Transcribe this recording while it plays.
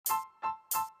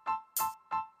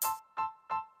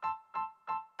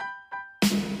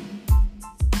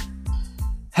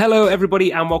Hello,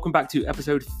 everybody, and welcome back to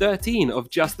episode 13 of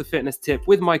Just the Fitness Tip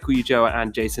with Michael Ujoa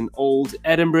and Jason Old,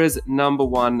 Edinburgh's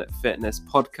 #1 fitness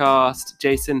podcast.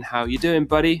 Jason, how you doing,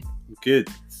 buddy? Good.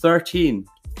 13.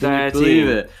 Can you believe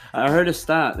it? I heard a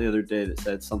stat the other day that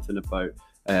said something about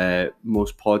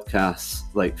most podcasts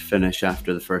finish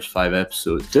after the first 5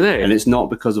 episodes. Do they? And it's not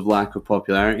because of lack of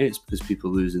popularity, it's because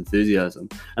people lose enthusiasm.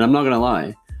 And I'm not going to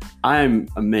lie, I'm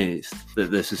amazed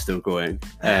that this is still going.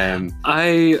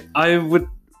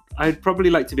 I'd probably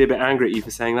like to be a bit angry at you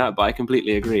for saying that, but I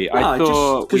completely agree. No, I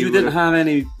thought because we didn't have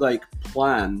any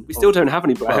plan. We still don't have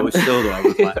any plan. Well, we still don't have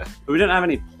a plan. But we didn't have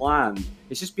any plan.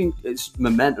 It's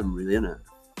momentum, really, isn't it?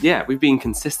 Yeah, we've been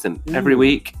consistent every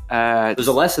week. There's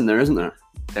a lesson there, isn't there?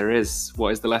 There is.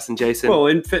 What is the lesson, Jason? Well,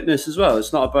 in fitness as well,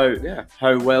 it's not about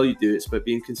how well you do, it's about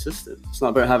being consistent. It's not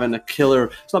about having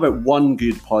it's not about one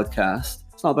good podcast.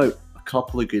 It's not about a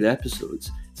couple of good episodes.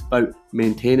 It's about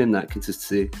maintaining that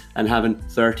consistency and having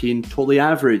 13 totally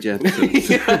average episodes.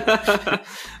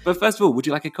 But first of all, would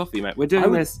you like a coffee, mate? We're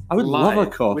doing this I would live. love a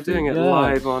coffee. We're doing it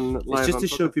live on It's just to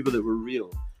show podcast. people that we're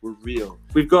real. We're real.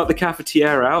 We've got the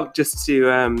cafetiere out just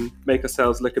to make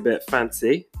ourselves look a bit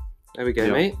fancy. There we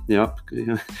go, mate. Yep.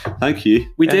 Thank you.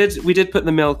 We did put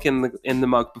the milk in the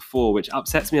mug before, which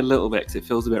upsets me a little bit because it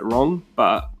feels a bit wrong.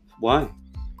 But Why?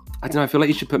 I don't know. I feel like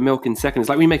you should put milk in second. It's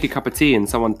like we make a cup of tea and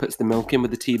someone puts the milk in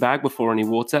with the tea bag before any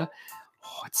water.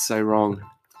 Oh, it's so wrong.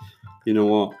 You know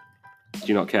what? Do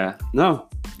you not care? No.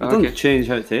 It Okay. doesn't change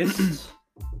how it tastes.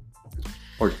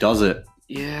 Or does it?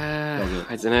 Yeah, Does it?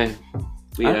 I don't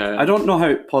know. I don't know how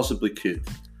it possibly could.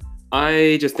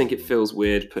 I just think it feels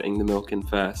weird putting the milk in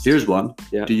first. Here's one.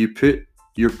 Yeah. Do you put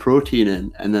your protein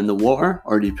in and then the water,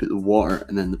 or do you put the water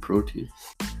and then the protein?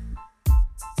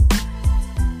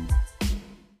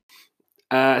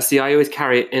 See, I always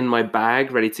carry it in my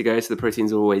bag, ready to go, so the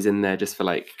protein's always in there just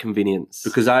for convenience.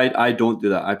 Because I don't do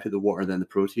that. I put the water then the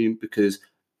protein, because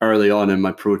early on in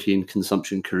my protein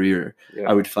consumption career,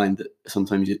 I would find that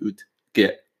sometimes it would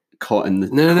get caught in the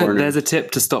No. corner. There's a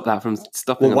tip to stop that from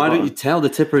stopping. Well, why don't you tell the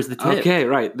tippers the tip? Okay,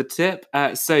 right. The tip.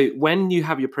 So when you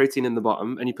have your protein in the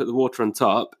bottom and you put the water on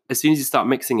top, as soon as you start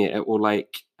mixing it, it will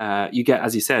you get,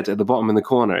 as you said, at the bottom in the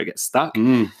corner, it gets stuck.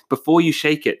 Before you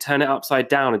shake it, turn it upside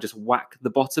down and just whack the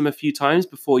bottom a few times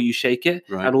before you shake it,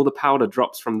 Right. and all the powder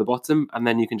drops from the bottom, and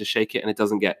then you can just shake it and it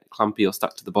doesn't get clumpy or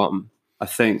stuck to the bottom. I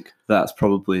think that's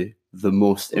probably the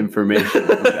most information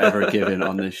we've ever given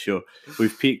on this show.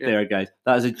 We've peaked there, guys.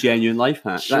 That is a genuine life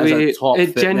hack. That is a top It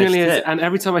fitness genuinely is, tip. and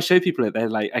every time I show people it, they're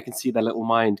like, I can see their little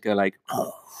mind go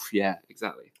oh, yeah,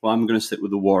 exactly. Well, I'm going to stick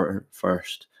with the water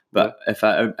first. But if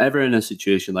I'm ever in a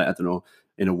situation I don't know,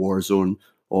 in a war zone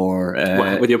or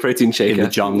with your protein shaker in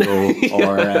the jungle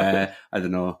or I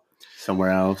don't know, somewhere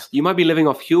else. You might be living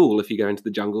off Huel if you go into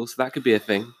the jungle, so that could be a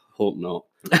thing. Hope not.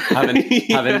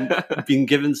 having been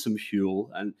given some Huel,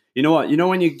 and you know what? You know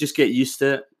when you just get used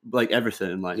to it,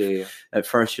 everything in life. Yeah. At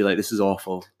first you're like, this is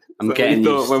awful. I'm So getting we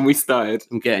thought used. when we started.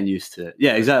 I'm getting used to it.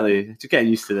 Yeah, exactly. Just getting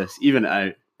used to this. Even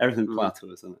out, everything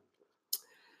plateaus, isn't it?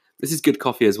 This is good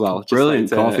coffee as well. Just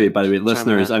Brilliant like to coffee, by the way, chime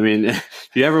listeners. in. I mean, if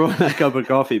you ever want a cup of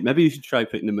coffee, maybe you should try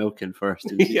putting the milk in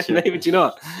first. In Yeah, future. maybe. Do you know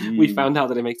what? We Mm. found out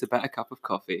that it makes a better cup of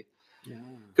coffee. Yeah.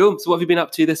 Cool. So what have you been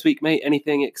up to this week, mate?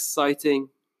 Anything exciting?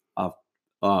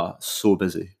 So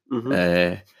busy.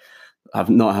 Mhm. I've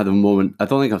not had a moment. I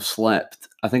don't think I've slept.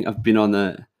 I think I've been on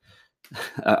the.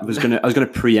 I was gonna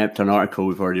preempt an article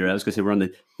we've already read. I was gonna say we're on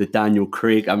the Daniel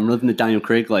Craig. I'm living the Daniel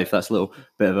Craig life. That's a little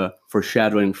bit of a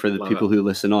foreshadowing for the Love people who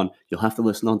listen on. You'll have to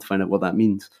listen on to find out what that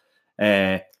means.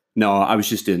 No, I was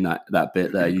just doing that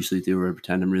bit that I usually do where I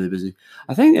pretend I'm really busy.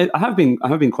 I think I have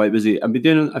been quite busy. I've been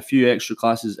doing a few extra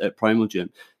classes at Primal Gym.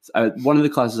 One of the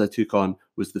classes I took on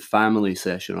was the family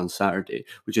session on Saturday,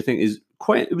 which I think it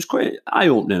was quite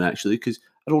eye-opening actually, because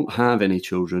I don't have any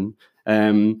children.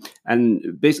 And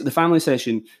basically the family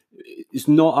session is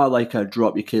not a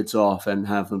drop your kids off and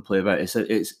have them play about.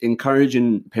 It's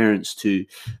encouraging parents to,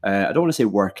 I don't want to say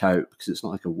work out because it's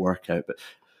not like a workout, but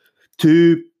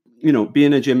to be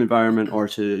in a gym environment or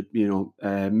to,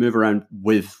 move around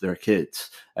with their kids.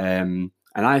 And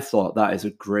I thought that is a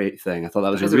great thing. I thought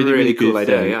that was a really cool good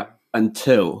idea. thing Yeah.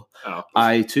 until Oh.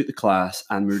 I took the class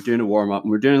and we were doing a warm up. And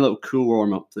we were doing a little cool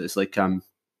warm up that's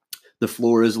the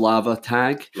floor is lava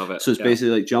tag. Love it. So it's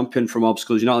basically like jumping from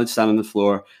obstacles. You're not allowed to stand on the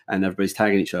floor and everybody's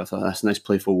tagging each other. I thought that's a nice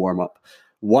playful warm up.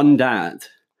 One dad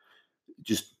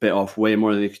just bit off way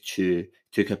more than he could chew,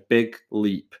 took a big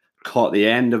leap, caught the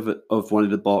end of one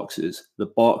of the boxes. The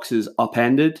box is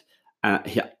upended and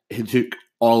he took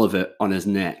all of it on his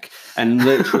neck, and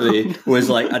literally was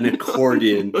like an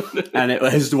accordion. And it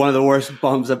was one of the worst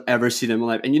bumps I've ever seen in my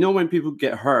life. And you know when people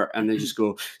get hurt and they just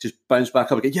bounce back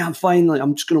up and go, yeah, I'm fine. Like,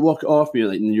 I'm just going to walk it off me.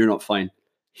 Like, you're not fine.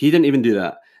 He didn't even do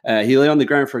that. He lay on the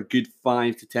ground for a good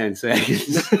 5 to 10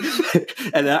 seconds.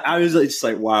 And I was like, just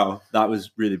like, wow, that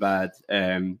was really bad.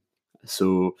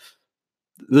 So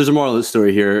there's a moral of the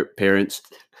story here, parents.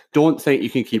 Don't think you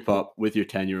can keep up with your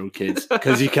 10-year-old kids,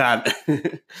 because you can't.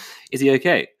 Is he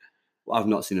okay? Well, I've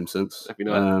not seen him since. We're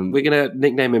going to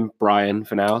nickname him Brian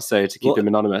for now, so to keep him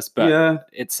anonymous. But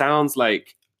it sounds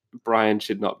like Brian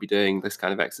should not be doing this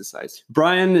kind of exercise.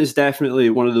 Brian is definitely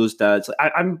one of those dads.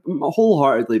 I'm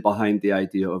wholeheartedly behind the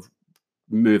idea of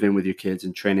moving with your kids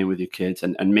and training with your kids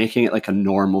and making it like a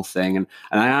normal thing. And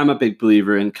I am a big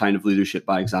believer in kind of leadership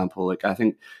by example. Like, I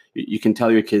think you can tell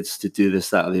your kids to do this,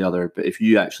 that, or the other, but if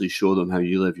you actually show them how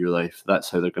you live your life, that's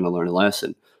how they're going to learn a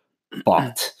lesson.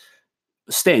 But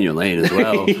stay in your lane as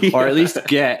well, or at least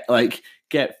get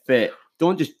fit.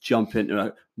 Don't just jump into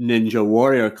a ninja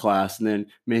warrior class and then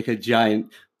make a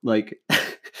giant, like,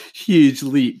 huge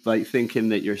leap, like thinking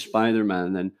that you're Spider-Man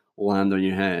and then land on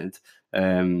your head.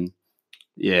 It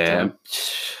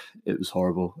was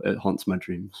horrible. It haunts my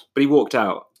dreams. But he walked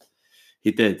out. He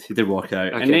did walk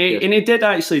out. Okay, and he did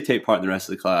actually take part in the rest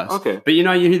of the class. Okay. But you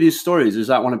hear these stories. There's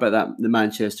that one about the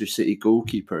Manchester City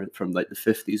goalkeeper from like the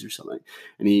 50s or something.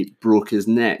 And he broke his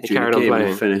neck during the game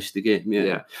and finished the game.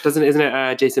 Yeah. Isn't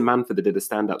it Jason Manford that did a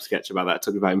stand-up sketch about that,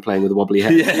 talking about him playing with a wobbly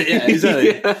head? yeah,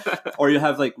 exactly. Or you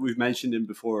have, like, we've mentioned him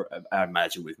before. I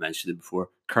imagine we've mentioned him before.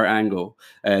 Kurt Angle,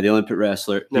 the Olympic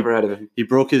wrestler. Never heard of him. He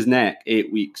broke his neck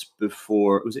 8 weeks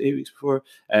before. Was it 8 weeks before?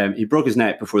 He broke his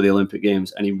neck before the Olympic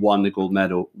Games, and he won the gold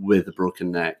medal with a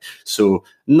broken neck. So,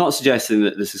 not suggesting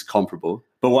that this is comparable,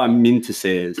 but what I mean to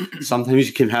say is sometimes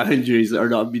you can have injuries that are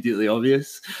not immediately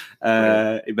obvious.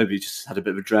 Maybe just had a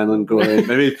bit of adrenaline going,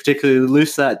 maybe particularly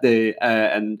loose that day,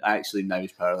 and actually now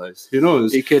he's paralyzed. Who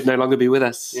knows? He could no longer be with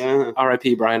us. Yeah.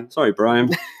 R.I.P. Brian. Sorry, Brian.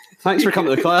 Thanks for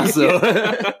coming to the class, though.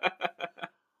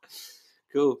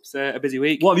 Cool. So, a busy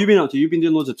week. What have you been up to? You've been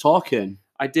doing loads of talking.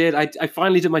 I did. I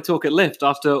finally did my talk at Lyft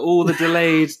after all the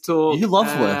delayed talk. You love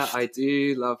Lyft. I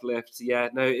do love Lyft. Yeah,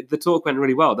 no, the talk went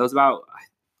really well. There was about,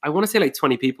 I want to say like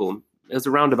 20 people. It was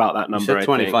around about that number. You said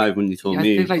 25 when you told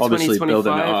me. I think like obviously 20,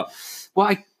 building it up.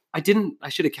 Well, I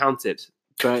should have counted.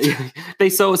 But they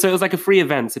sold, so it was like a free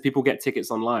event, so people get tickets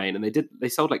online, and they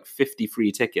sold like 50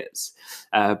 free tickets.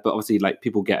 But obviously, like,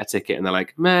 people get a ticket and they're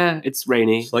like, meh, it's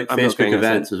rainy. It's like Facebook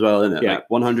events as well, isn't it? Yeah. Like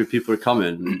 100 people are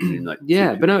coming. Like,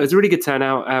 but no, it was a really good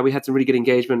turnout. We had some really good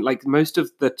engagement. Like, most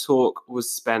of the talk was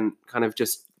spent kind of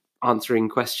just answering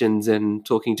questions and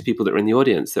talking to people that were in the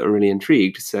audience that were really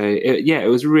intrigued. So it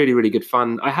was really, really good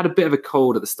fun. I had a bit of a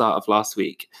cold at the start of last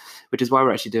week, which is why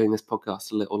we're actually doing this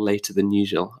podcast a little later than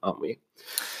usual, aren't we?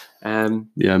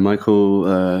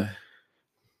 Michael,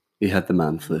 he had the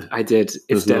man flu. I did.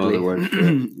 It's deadly.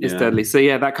 It's deadly. So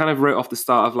yeah, that kind of wrote off the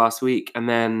start of last week, and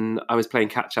then I was playing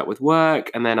catch up with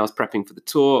work, and then I was prepping for the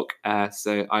talk.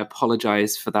 So I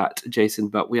apologize for that, Jason,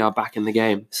 but we are back in the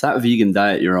game. It's that vegan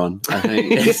diet you're on. I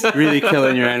think it's really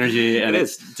killing your energy, and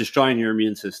it's destroying your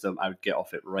immune system. I would get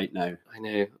off it right now. I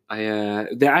know.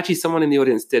 There actually, someone in the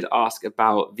audience did ask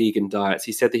about vegan diets.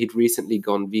 He said that he'd recently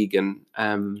gone vegan.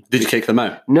 Did you kick them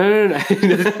out? No.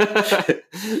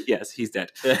 Yes, he's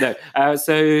dead. No.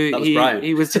 So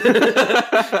he was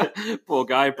poor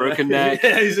guy, broken neck.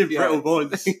 Yeah, he's in brittle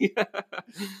bones.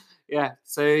 Yeah.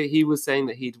 So he was saying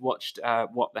that he'd watched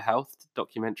What the Health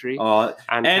documentary. Oh,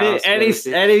 and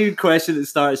any question that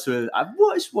starts with "I've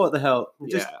watched What the Hell,"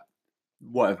 just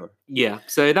whatever. Yeah.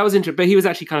 So that was interesting, but he was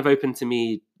actually kind of open to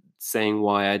me saying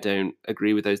why I don't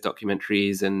agree with those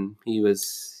documentaries, and he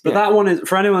was. But that one is,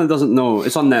 for anyone that doesn't know,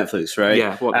 it's on Netflix, right?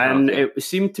 Yeah. It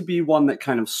seemed to be one that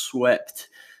kind of swept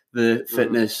the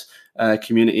fitness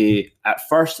community at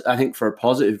first, I think, for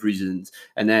positive reasons.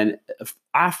 And then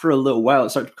after a little while, it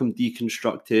started to become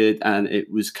deconstructed, and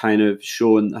it was kind of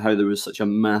shown how there was such a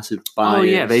massive bias. Oh,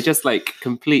 yeah. They just like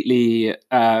completely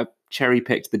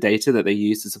cherry-picked the data that they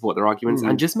used to support their arguments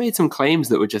and just made some claims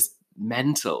that were just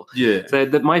mental. Yeah. So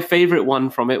my favorite one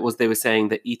from it was they were saying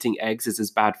that eating eggs is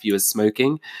as bad for you as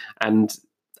smoking. And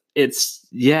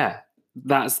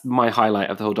that's my highlight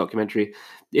of the whole documentary.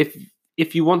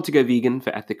 If you want to go vegan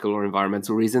for ethical or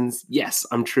environmental reasons, yes,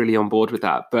 I'm truly on board with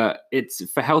that. But it's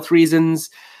for health reasons,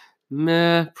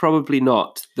 probably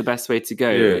not the best way to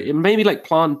go. Yeah. Maybe like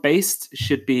plant-based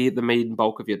should be the main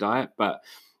bulk of your diet, but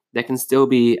there can still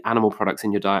be animal products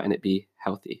in your diet and it be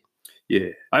healthy. Yeah,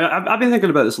 I've been thinking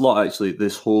about this a lot, actually,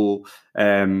 this whole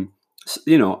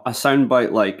you know, a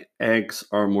soundbite like eggs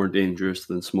are more dangerous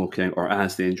than smoking, or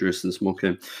as dangerous than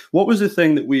smoking. What was the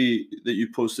thing that you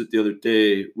posted the other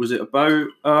day? Was it about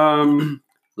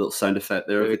little sound effect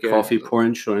there of the coffee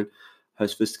pouring, showing how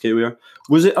sophisticated we are?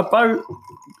 Was it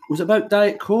about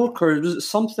Diet Coke, or was it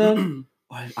something?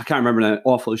 I can't remember now.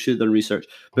 Awful. I should have done research.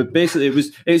 But basically, it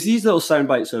was these little sound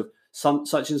bites of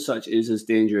such and such is as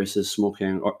dangerous as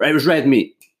smoking, or it was red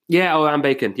meat. Yeah, and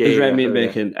bacon. Yeah, red meat and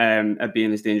bacon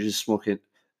being as dangerous as smoking.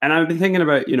 And I've been thinking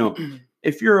about, you know,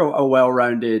 if you're a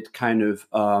well-rounded kind of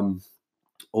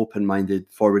open-minded,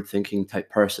 forward-thinking type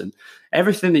person,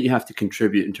 everything that you have to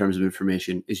contribute in terms of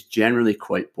information is generally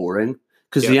quite boring,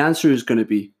 because the answer is going to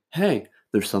be, hey,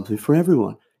 there's something for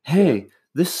everyone. Hey,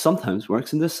 this sometimes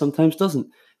works and this sometimes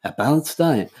doesn't. A balanced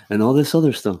diet and all this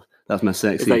other stuff. That's my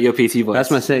sexy. Is that your PT voice?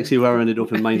 That's my sexy, well-rounded,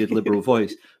 open-minded liberal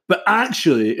voice. But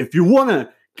actually, if you want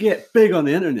to get big on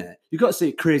the internet, you got to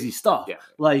say crazy stuff.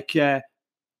 Like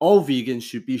all vegans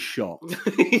should be shot.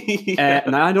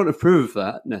 Now I don't approve of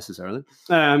that necessarily,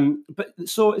 but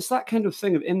so it's that kind of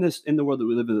thing of in the world that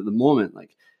we live in at the moment,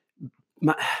 like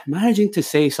managing to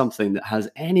say something that has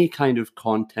any kind of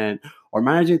content, or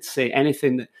managing to say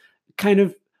anything that kind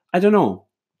of, I don't know,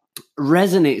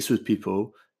 resonates with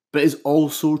people but is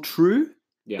also true,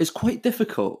 is quite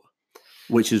difficult.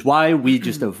 Which is why we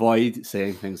just avoid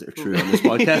saying things that are true on this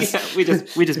podcast.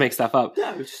 we just make stuff up.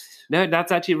 No,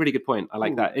 that's actually a really good point. I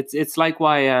like that. It's like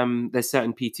why there's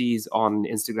certain PTs on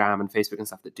Instagram and Facebook and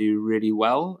stuff that do really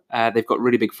well. They've got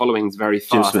really big followings very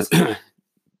fast.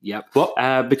 Yep.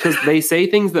 What? Because they say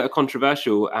things that are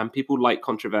controversial, and people like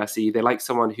controversy. They like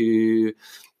someone who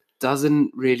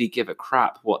doesn't really give a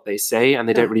crap what they say, and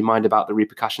they don't really mind about the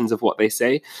repercussions of what they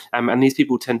say. And these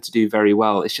people tend to do very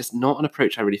well. It's just not an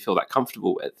approach I really feel that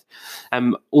comfortable with.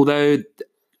 Although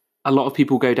a lot of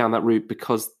people go down that route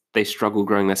because they struggle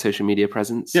growing their social media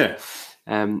presence. I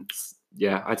don't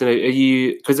know. Are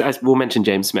you, because as we'll mention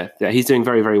James Smith, he's doing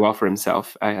very, very well for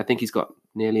himself. I think he's got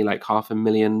nearly like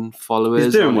 500,000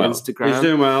 followers on Instagram. He's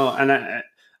doing well. And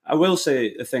I will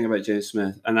say a thing about James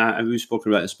Smith, and we've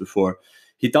spoken about this before.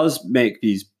 He does make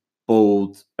these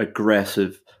bold,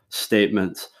 aggressive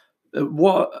statements.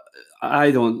 What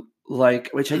I don't like,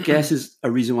 which I guess is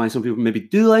a reason why some people maybe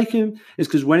do like him, is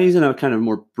because when he's in a kind of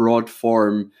more broad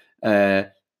form,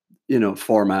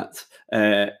 format,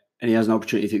 and he has an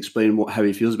opportunity to explain how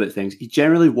he feels about things, he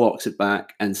generally walks it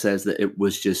back and says that it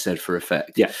was just said for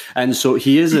effect. Yeah. And so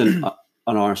he isn't an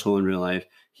arsehole in real life.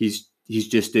 He's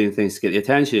just doing things to get the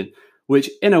attention. Which,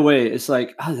 in a way, it's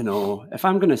like, I don't know, if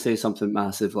I'm going to say something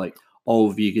massive like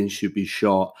all vegans should be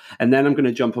shot, and then I'm going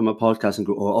to jump on my podcast and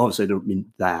go, oh, obviously I don't mean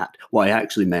that. What I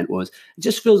actually meant was, it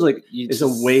just feels like it's a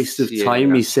waste of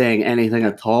time me saying anything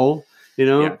at all, you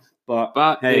know? Yeah.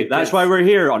 But hey, that's why we're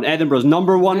here on Edinburgh's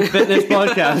 #1 fitness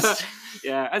podcast.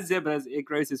 As it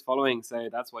grows his following, so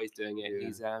that's why he's doing it. Yeah.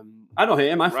 He's I don't hate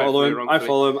him. I follow him.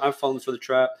 I've fallen for the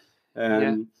trap.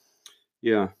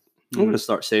 I'm going to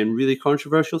start saying really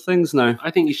controversial things now.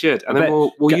 I think you should. And then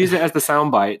we'll use it as the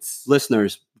sound bites.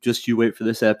 Listeners, just you wait for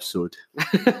this episode.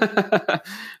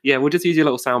 We'll just use your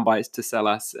little sound bites to sell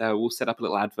us. We'll set up a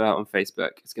little advert on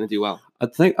Facebook. It's going to do well.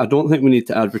 I don't think we need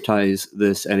to advertise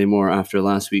this anymore after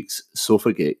last week's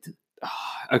Sofagate.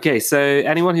 Okay, so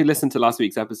anyone who listened to last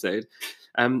week's episode,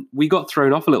 we got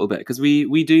thrown off a little bit because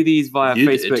we do these via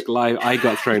Facebook Live. I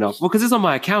got thrown off. Well, because it's on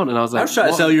my account, and I was like, I was trying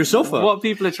to sell your sofa. What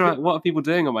are people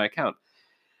doing on my account?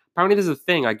 Apparently, there's a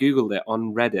thing. I googled it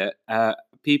on Reddit.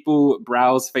 People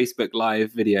browse Facebook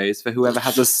Live videos for whoever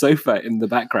has a sofa in the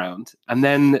background, and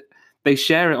then they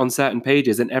share it on certain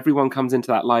pages, and everyone comes into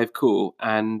that live call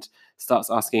and starts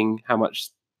asking how much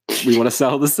we want to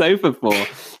sell the sofa for.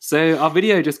 So our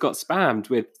video just got spammed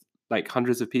with like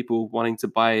hundreds of people wanting to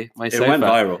buy my sofa. It went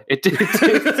viral. It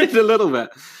did a little bit.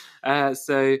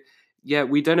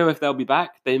 We don't know if they'll be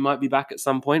back. They might be back at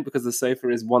some point because the sofa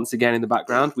is once again in the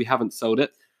background. We haven't sold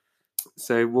it.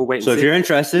 So we'll wait and see. So if you're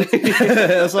interested, hit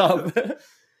us up.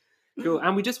 Cool.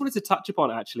 And we just wanted to touch upon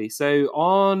actually. So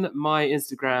on my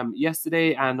Instagram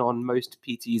yesterday and on most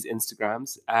PT's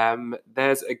Instagrams,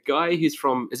 there's a guy who's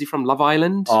from Love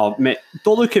Island? Oh, mate,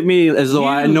 don't look at me as though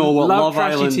I know what Love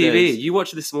Island TV. Is. You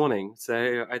watched this morning,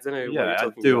 so I don't know what you're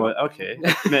talking about. Okay,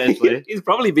 admittedly. He's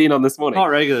probably been on this morning. Not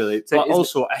regularly, but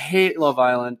also I hate Love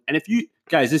Island. And if you,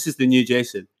 guys, this is the new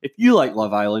Jason. If you like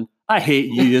Love Island, I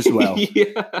hate you as well.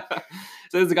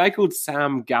 So there's a guy called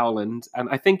Sam Gowland, and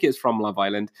I think it's from Love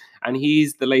Island, and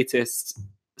he's the latest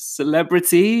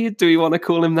celebrity. Do we want to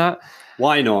call him that?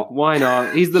 Why not? Why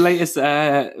not? He's the latest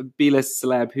B-list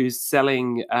celeb who's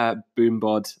selling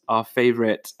BoomBod, our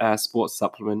favorite sports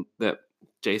supplement that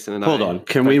Jason and Hold I. on.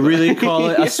 Can we really call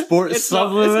it a sports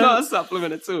supplement? It's not a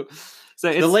supplement at all. So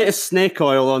it's the latest snake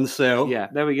oil on sale. Yeah,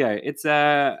 there we go. It's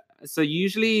so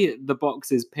usually the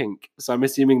box is pink, so I'm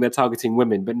assuming they're targeting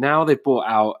women, but now they've brought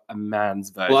out a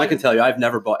man's version. Well, I can tell you, I've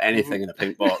never bought anything in a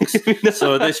pink box,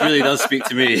 so this really does speak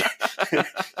to me.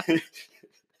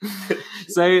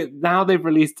 So now they've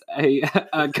released a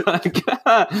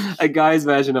guy's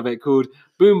version of it called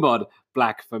Boombod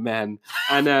Black for Men,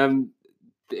 and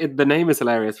the name is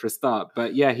hilarious for a start.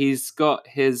 But yeah, he's got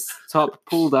his top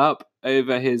pulled up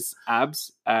over his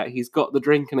abs. He's got the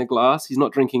drink in a glass. He's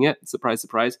not drinking it. Surprise,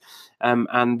 surprise.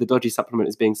 And the dodgy supplement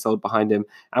is being sold behind him.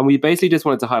 And we basically just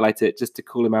wanted to highlight it just to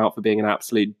call him out for being an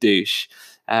absolute douche.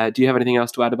 Do you have anything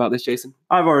else to add about this, Jason?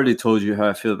 I've already told you how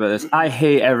I feel about this. I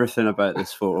hate everything about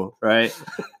this photo, right?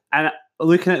 And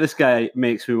looking at this guy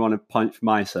makes me want to punch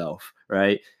myself,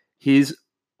 right? He's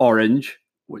orange,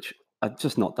 which I'm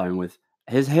just not down with.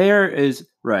 His hair is,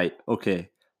 right, okay.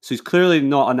 So he's clearly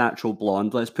not a natural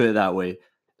blonde, let's put it that way.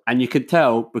 And you can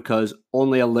tell because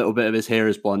only a little bit of his hair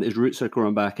is blonde. His roots are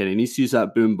growing back in. He needs to use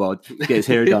that boom bod to get his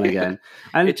hair done again.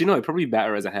 And do you know, it's probably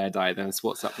better as a hair dye than a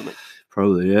sports supplement.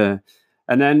 Probably, yeah.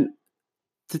 And then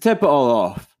to tip it all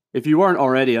off, if you weren't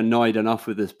already annoyed enough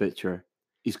with this picture,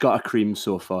 he's got a cream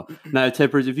sofa. Now,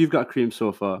 tippers, if you've got a cream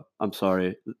sofa, I'm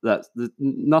sorry.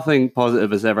 Nothing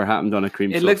positive has ever happened on a cream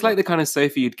sofa. It looks like the kind of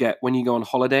sofa you'd get when you go on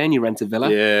holiday and you rent a villa,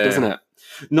 doesn't it?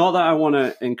 Not that I want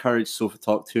to encourage sofa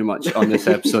talk too much on this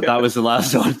episode. That was the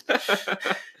last one.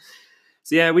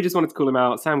 So yeah, we just wanted to call him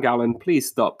out. Sam Gowland, please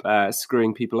stop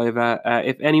screwing people over.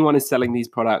 If anyone is selling these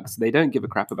products, they don't give a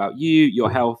crap about you, your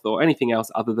health, or anything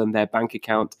else other than their bank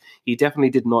account. He definitely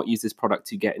did not use this product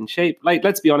to get in shape. Like,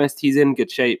 let's be honest, he's in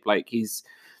good shape. Like, he's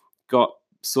got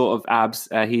sort of abs.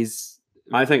 I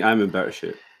think I'm in better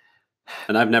shape.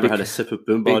 And I've never had a sip of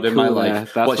boom bod in my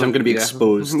life. Watch, I'm going to be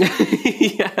exposed.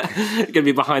 Yeah, going to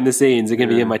be behind the scenes. I'm going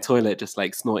to be in my toilet, just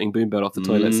like snorting boom bod off the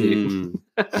toilet seat.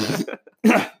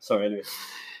 Sorry, anyway.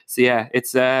 So yeah,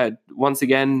 it's once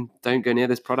again, don't go near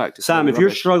this product. It's Sam, really if you're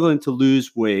rubbish. struggling to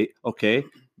lose weight, okay,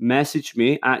 message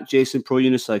me at Jason Pro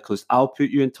Unicyclist. I'll put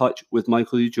you in touch with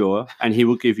Michael Ujoa, and he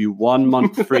will give you 1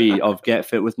 month free of Get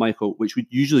Fit with Michael, which would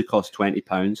usually cost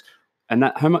 £20. And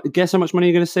that, guess how much money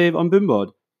you're going to save on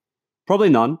Boombod? Probably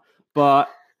none, but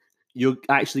you'll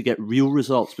actually get real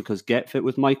results because Get Fit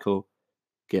with Michael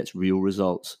gets real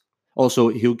results. Also,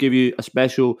 he'll give you a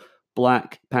special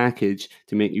black package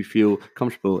to make you feel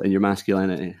comfortable in your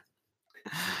masculinity.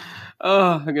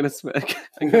 Oh, I'm gonna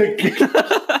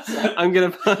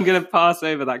pass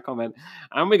over that comment,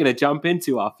 and we're gonna jump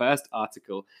into our first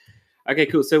article. Okay,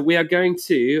 cool. So we are going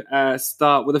to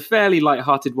start with a fairly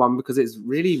light-hearted one because it's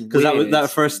really because that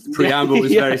first preamble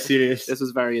was very serious. This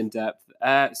was very in depth.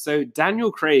 So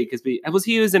Daniel Craig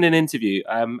he was in an interview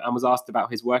and was asked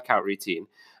about his workout routine,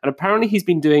 and apparently he's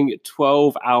been doing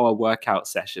 12-hour workout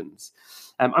sessions.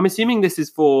 I'm assuming this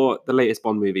is for the latest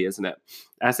Bond movie, isn't it?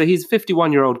 So he's a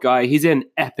 51-year-old guy. He's in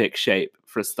epic shape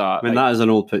for a start. I mean, that is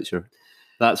an old picture.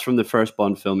 That's from the first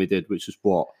Bond film he did, which was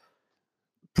what?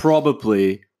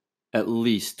 Probably at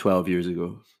least 12 years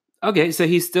ago. Okay, so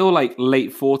he's still like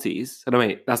late 40s. Oh, no,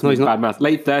 wait, that's not bad math.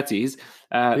 Late 30s.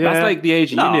 That's like the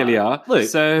age you nearly are. Look,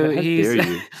 so how he's dare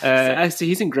you. so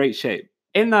he's in great shape.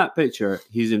 In that picture,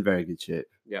 he's in very good shape.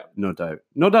 Yeah, no doubt.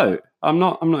 No doubt. I'm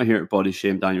not here to body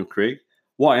shame Daniel Craig.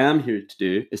 What I am here to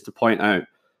do is to point out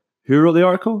who wrote the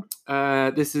article.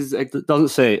 This is It doesn't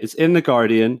say. It's in The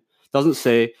Guardian. Doesn't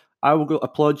say. I will go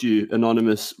applaud you,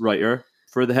 anonymous writer,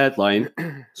 for the headline.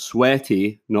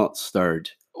 Sweaty, not stirred.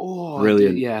 Oh,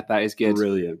 brilliant. Yeah, that is good.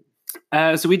 Brilliant.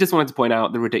 So we just wanted to point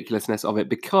out the ridiculousness of it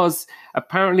because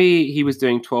apparently he was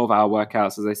doing 12-hour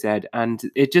workouts, as I said, and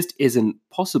it just isn't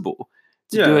possible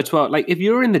to do a 12. Like if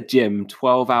you're in the gym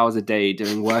 12 hours a day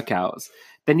doing workouts,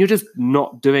 then you're just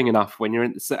not doing enough when you're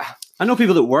in. I know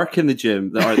people that work in the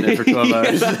gym that aren't there for 12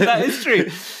 hours. That is true.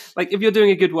 Like if you're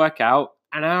doing a good workout,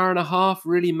 an hour and a half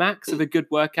really max of a good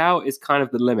workout is kind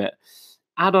of the limit.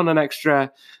 Add on an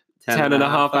extra 10 and a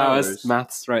half hours.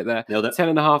 Maths right there. 10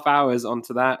 and a half hours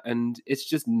onto that, and it's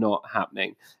just not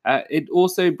happening. It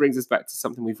also brings us back to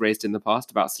something we've raised in the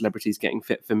past about celebrities getting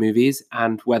fit for movies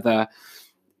and whether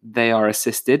they are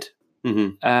assisted.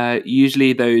 Mm-hmm.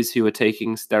 Usually those who are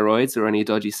taking steroids or any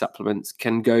dodgy supplements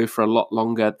can go for a lot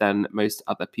longer than most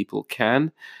other people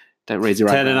can. Don't raise your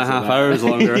eyebrows. 10 and a half hours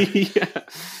longer.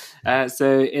 Yeah.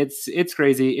 So it's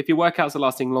crazy. If your workouts are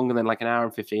lasting longer than like an hour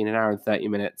and 15, an hour and 30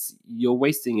 minutes, you're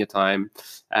wasting your time.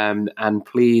 And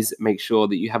please make sure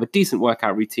that you have a decent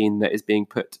workout routine that's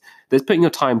putting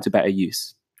your time to better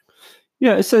use.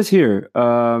 Yeah, it says here,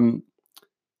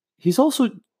 he's also,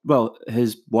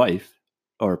 his wife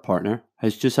or partner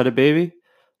has just had a baby.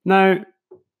 Now,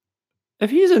 if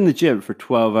he's in the gym for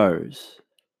 12 hours,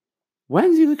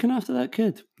 when's he looking after that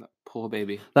kid? That poor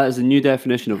baby. That is a new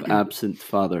definition of absent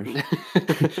father.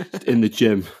 In the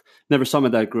gym. Never saw my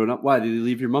dad growing up. Why? Did he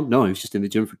leave your mum? No, he was just in the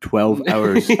gym for 12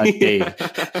 hours a day.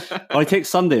 Oh, he takes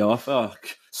Sunday off. Oh,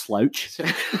 slouch.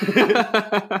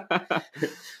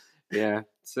 Yeah.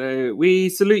 So we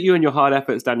salute you and your hard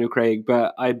efforts, Daniel Craig,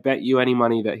 but I bet you any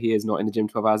money that he is not in the gym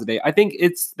 12 hours a day. I think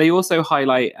they also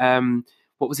highlight,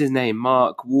 what was his name?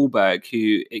 Mark Wahlberg,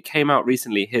 who it came out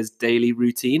recently, his daily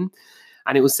routine.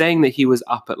 And it was saying that he was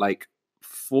up at like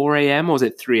 4 a.m. or was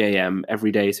it 3 a.m.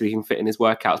 every day so he can fit in his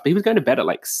workouts. But he was going to bed at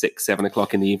like 6, 7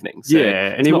 o'clock in the evening. So yeah,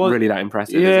 and it's not really that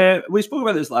impressive. Yeah, we spoke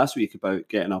about this last week about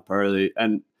getting up early.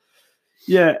 And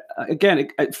yeah, again,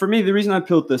 for me, the reason I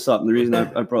pulled this up and the reason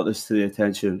I brought this to the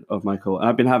attention of Michael, and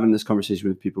I've been having this conversation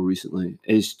with people recently,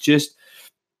 is just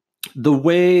the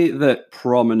way that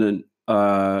prominent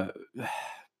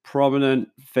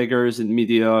figures in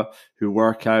media who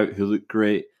work out, who look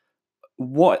great,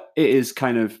 what it is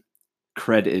kind of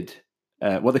credited,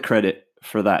 what the credit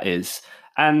for that is.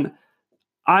 And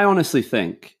I honestly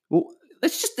think, well,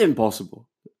 it's just impossible.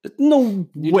 There's no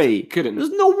way. Couldn't. There's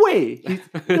no way.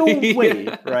 No way,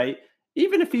 right?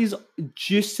 Even if he's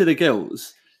juiced to the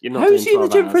gills, how is he in the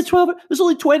gym for 12 hours? There's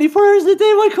only 24 hours a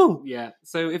day, Michael. Yeah.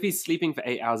 So if he's sleeping for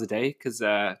 8 hours a day, because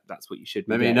that's what you should be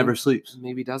Maybe getting, he never sleeps.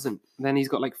 Maybe he doesn't. Then he's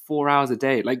got like 4 hours a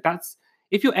day. Like that's,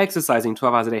 if you're exercising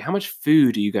 12 hours a day, how much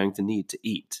food are you going to need to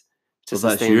eat? Well,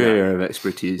 that's your area of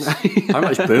expertise. How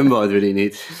much boom bod would he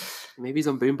need? Maybe he's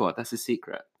on Boombot. That's his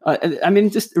secret. I mean,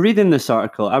 just reading this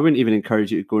article, I wouldn't even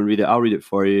encourage you to go and read it. I'll read it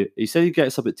for you. He said he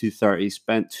gets up at 2:30,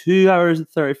 spent 2 hours and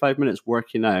 35 minutes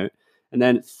working out, and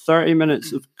then 30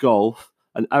 minutes of golf,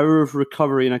 an hour of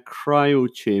recovery in a cryo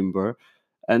chamber.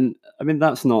 And I mean,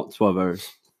 that's not 12 hours.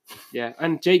 Yeah.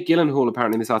 And Jake Gyllenhaal,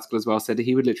 apparently in this article as well, said that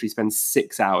he would literally spend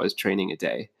 6 hours training a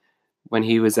day when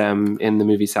he was in the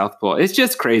movie Southpaw. It's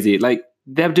just crazy. Like,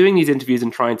 they're doing these interviews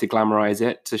and trying to glamorize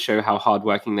it to show how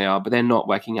hardworking they are, but they're not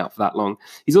working out for that long.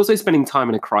 He's also spending time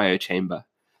in a cryo chamber.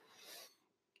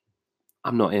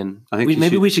 I'm not in. I think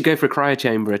maybe we should go for a cryo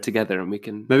chamber together, and we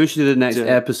can. Maybe we should do the next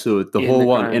episode, the whole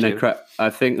one in a.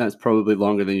 I think that's probably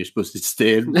longer than you're supposed to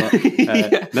stay in. But,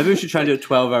 yeah. Maybe we should try and do a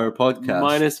 12-hour podcast.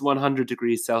 Minus 100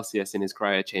 degrees Celsius in his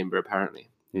cryo chamber, apparently.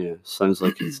 Yeah, sounds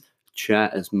like his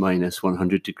chat is minus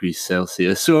 100 degrees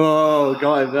Celsius. Oh,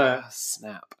 got it there.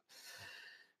 Snap.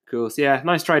 Cool. So yeah,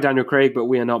 nice try, Daniel Craig, but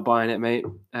we are not buying it, mate.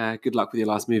 Good luck with your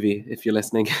last movie if you're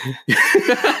listening.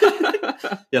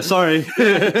 Yeah, sorry.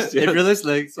 If you're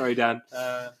listening. Sorry, Dan.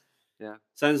 Yeah.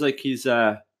 Sounds like he's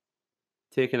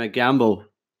taking a gamble,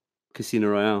 Casino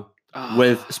Royale,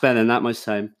 with spending that much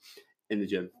time in the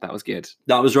gym. That was good.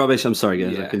 That was rubbish. I'm sorry,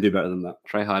 guys. Yeah. I can do better than that.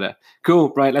 Try harder.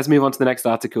 Cool. Right, let's move on to the next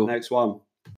article. Next one.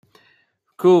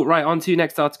 Cool. Right, on to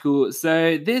next article.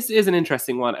 So this is an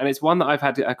interesting one, and it's one that I've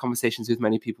had conversations with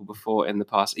many people before in the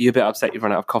past. Are you a bit upset you've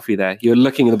run out of coffee there? You're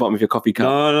looking at the bottom of your coffee cup.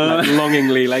 No. Like,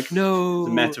 longingly, like, no. It's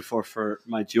a metaphor for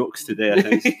my jokes today, I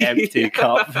think. Empty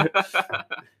cup.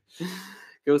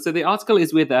 Cool. So the article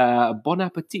is with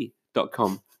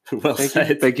bonappetit.com. Well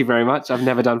said. Thank you very much. I've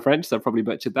never done French, so I probably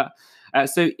butchered that.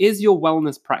 So is your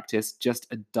wellness practice just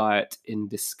a diet in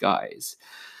disguise?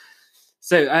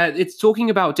 So it's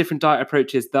talking about different diet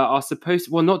approaches that are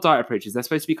not diet approaches, they're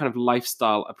supposed to be kind of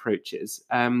lifestyle approaches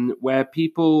where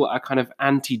people are kind of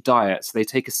anti-diet. So they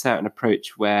take a certain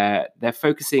approach where they're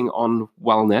focusing on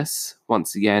wellness,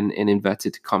 once again, in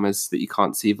inverted commas that you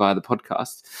can't see via the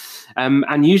podcast.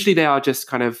 And usually they are just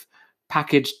kind of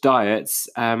packaged diets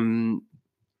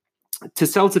to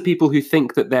sell to people who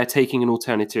think that they're taking an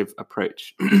alternative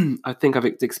approach. I think I've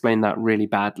explained that really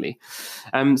badly.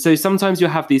 So sometimes you'll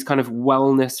have these kind of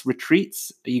wellness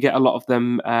retreats. You get a lot of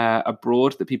them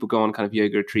abroad that people go on kind of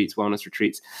yoga retreats, wellness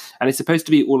retreats. And it's supposed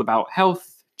to be all about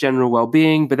health, general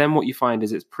well-being. But then what you find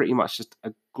is it's pretty much just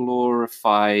a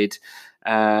glorified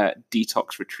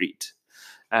detox retreat.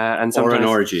 And or an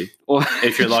orgy,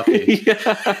 if you're lucky.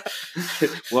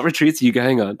 What retreats are you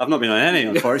going on? I've not been on any,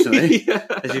 unfortunately,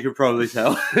 as you could probably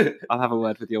tell. I'll have a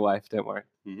word with your wife, don't worry.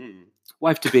 Mm-hmm.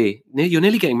 Wife-to-be. You're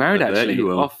nearly getting married, actually.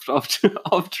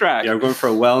 Off track. Yeah, I'm going for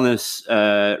a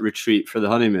wellness retreat for the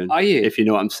honeymoon. Are you? If you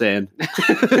know what I'm saying.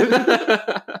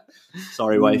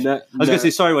 Sorry, wife. I was going to say,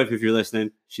 sorry, wife, if you're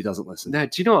listening. She doesn't listen. No,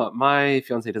 do you know what? My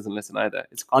fiance doesn't listen either.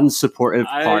 It's unsupportive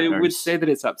partners. I would say that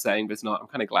it's upsetting, but it's not. I'm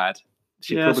kind of glad.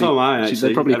 So am I, actually.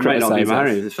 She'd probably might not be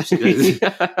married.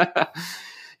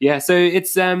 Yeah, so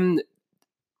it's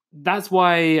that's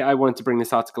why I wanted to bring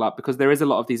this article up, because there is a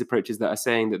lot of these approaches that are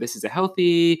saying that this is a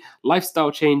healthy lifestyle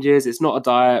changes. It's not a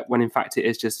diet, when in fact it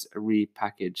is just a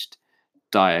repackaged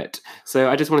diet. So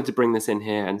I just wanted to bring this in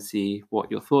here and see what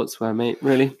your thoughts were, mate,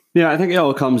 really. Yeah, I think it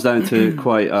all comes down to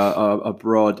quite a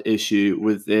broad issue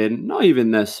within not even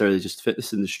necessarily just the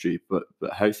fitness industry, but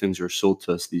how things are sold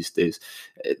to us these days.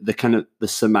 The kind of the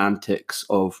semantics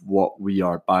of what we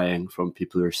are buying from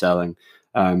people who are selling.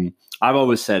 I've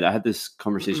always said, I had this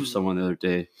conversation with someone the other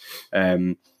day.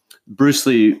 Bruce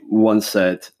Lee once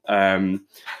said,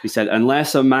 he said,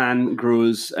 unless a man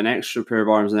grows an extra pair of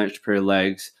arms and an extra pair of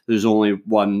legs, there's only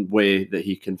one way that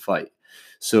he can fight.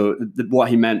 So what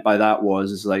he meant by that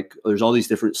is like, there's all these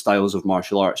different styles of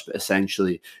martial arts, but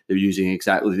essentially they're using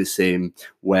exactly the same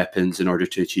weapons in order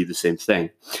to achieve the same thing.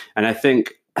 And I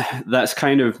think that's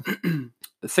kind of,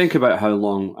 think about how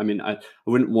long, I mean, I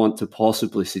wouldn't want to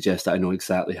possibly suggest that I know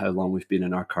exactly how long we've been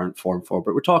in our current form for,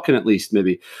 but we're talking at least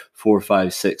maybe 4,000,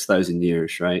 5,000, 6,000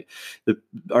 years, right?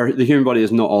 The human body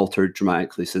has not altered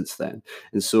dramatically since then.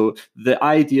 And so the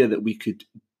idea that we could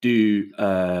do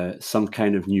some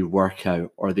kind of new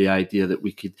workout, or the idea that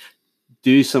we could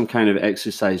do some kind of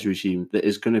exercise regime that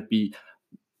is going to be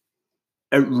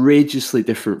outrageously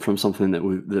different from something that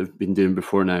we've been doing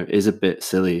before now is a bit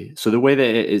silly. So the way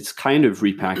that it's kind of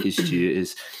repackaged to you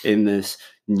is in this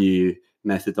new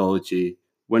methodology,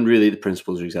 when really the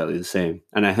principles are exactly the same.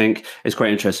 And I think it's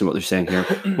quite interesting what they're saying here.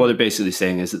 What they're basically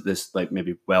saying is that this like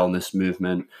maybe wellness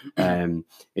movement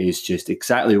is just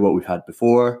exactly what we've had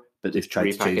before, but they've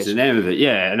tried to change the name of it.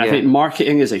 Yeah. And I think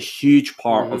marketing is a huge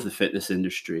part of the fitness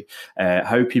industry,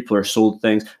 how people are sold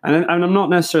things. And I'm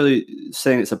not necessarily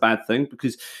saying it's a bad thing,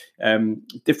 because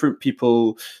different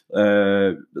people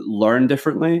learn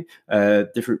differently.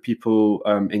 Different people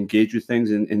engage with things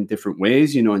in different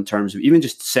ways, you know, in terms of even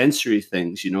just sensory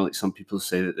things, you know, like some people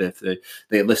say that if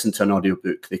they listen to an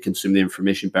audiobook, they consume the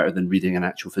information better than reading an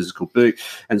actual physical book.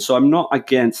 And so I'm not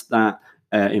against that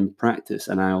in practice,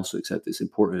 and I also accept it's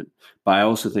important, but I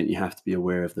also think you have to be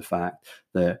aware of the fact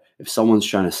that if someone's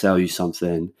trying to sell you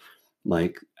something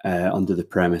like under the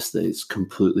premise that it's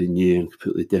completely new and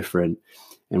completely different,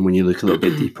 and when you look a little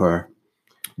bit deeper,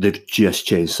 they've just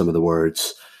changed some of the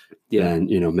words, and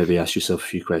you know, maybe ask yourself a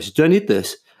few questions. Do I need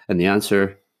this? And the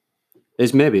answer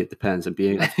is maybe. It depends.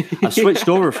 I switched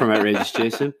over from outrageous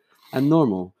Jason and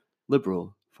normal,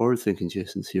 liberal, forward-thinking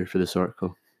Jason's here for this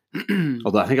article.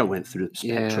 Although I think I went through the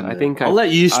spectrum. I think I'll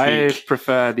let you speak. I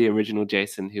prefer the original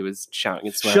Jason who was shouting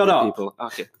and swearing Shut at up. people.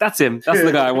 Okay, that's him. That's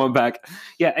the guy I want back.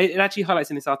 Yeah, it actually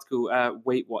highlights in this article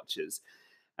Weight Watchers.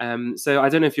 So I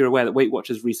don't know if you're aware that Weight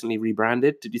Watchers recently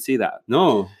rebranded. Did you see that?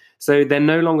 No. So they're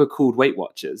no longer called Weight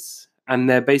Watchers, and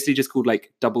they're basically just called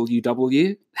like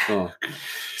WW. Oh.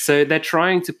 So they're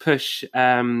trying to push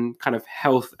kind of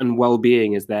health and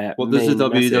well-being as their What does the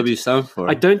WW message. stand for?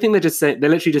 I don't think they're just saying,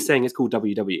 they're literally just saying it's called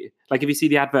WW. Like if you see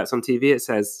the adverts on TV, it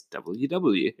says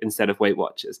WW instead of Weight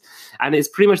Watchers. And it's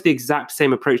pretty much the exact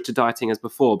same approach to dieting as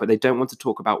before, but they don't want to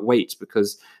talk about weight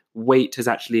because weight has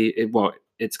actually,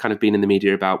 it's kind of been in the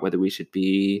media about whether we should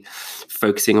be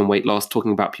focusing on weight loss,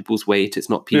 talking about people's weight. It's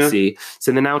not PC. Yeah.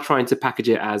 So they're now trying to package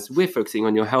it as we're focusing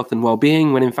on your health and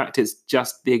well-being, when in fact it's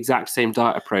just the exact same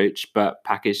diet approach, but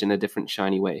packaged in a different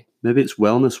shiny way. Maybe it's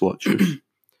Wellness Watchers.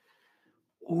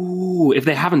 Ooh, if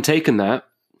they haven't taken that.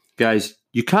 Guys,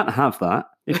 you can't have that.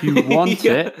 If you want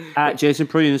it, at Jason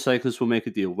Pro Unicyclists will make a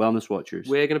deal. Wellness Watchers.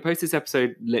 We're going to post this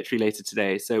episode literally later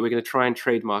today, so we're going to try and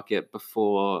trademark it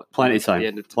before plenty of time. The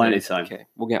end of plenty of time. Okay,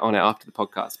 we'll get on it after the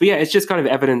podcast. But yeah, it's just kind of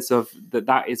evidence of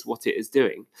that is what it is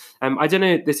doing. I don't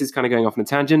know. This is kind of going off on a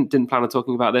tangent. Didn't plan on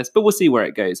talking about this, but we'll see where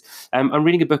it goes. I'm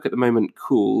reading a book at the moment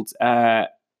called.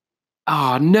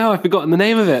 Oh no, I've forgotten the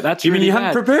name of it. That's you really mean you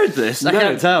bad. haven't prepared this? I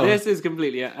can't tell. This is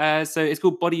completely. So it's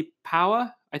called Body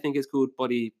Power. I think it's called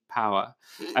Body Power.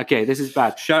 Okay, this is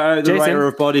bad. Shout out the writer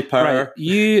of Body Power. Right,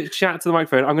 you chat to the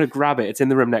microphone. I'm going to grab it. It's in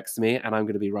the room next to me, and I'm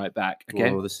going to be right back. Okay.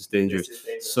 Oh, this is dangerous.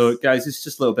 So, guys, it's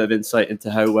just a little bit of insight into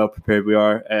how well prepared we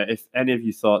are. If any of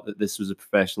you thought that this was a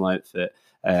professional outfit,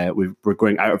 we're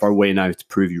going out of our way now to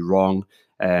prove you wrong.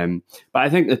 But I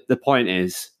think that the point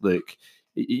is, look,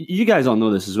 you guys all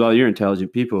know this as well. You're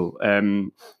intelligent people.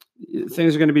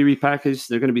 Things are going to be repackaged.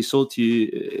 They're going to be sold to you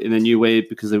in a new way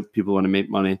because people want to make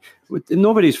money.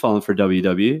 Nobody's falling for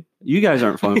WW. You guys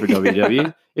aren't falling for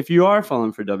WW. If you are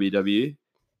falling for WW,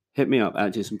 hit me up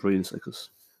at Jason Pro Unicycles.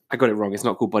 I got it wrong. It's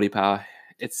not called Body Power.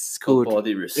 It's called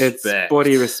Body Respect. It's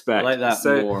Body Respect. I like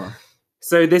that more.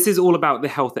 So this is all about the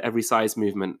health at every size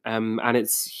movement, and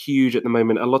it's huge at the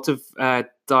moment. A lot of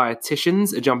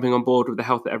dietitians are jumping on board with the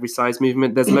health at every size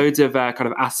movement. There's loads of kind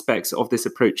of aspects of this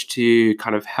approach to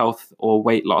kind of health or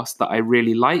weight loss that I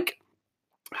really like.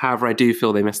 However, I do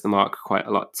feel they miss the mark quite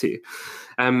a lot too.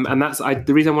 And that's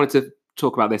the reason I wanted to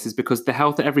talk about this is because the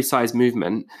health at every size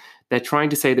movement, they're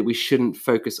trying to say that we shouldn't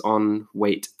focus on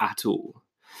weight at all.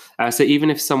 So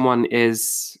even if someone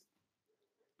is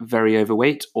very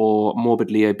overweight or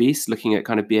morbidly obese, looking at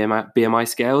kind of BMI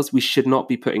scales, we should not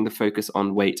be putting the focus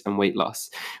on weight and weight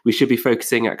loss. We should be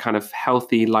focusing at kind of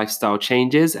healthy lifestyle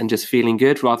changes and just feeling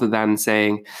good, rather than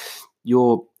saying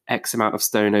you're X amount of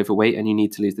stone overweight and you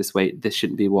need to lose this weight. This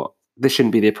shouldn't be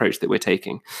the approach that we're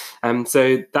taking.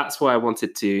 So that's why I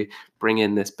wanted to bring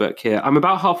in this book here. I'm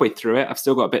about halfway through it. I've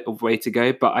still got a bit of way to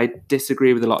go, but I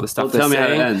disagree with a lot of the stuff they're saying. Tell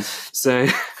me how it ends. So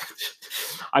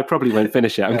I probably won't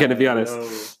finish it. I'm going to be honest. No.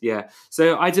 Yeah.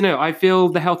 So I don't know. I feel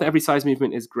the Health at Every Size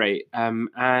movement is great.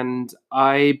 And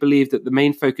I believe that the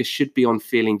main focus should be on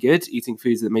feeling good, eating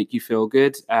foods that make you feel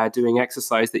good, doing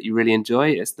exercise that you really enjoy.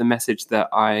 It's the message that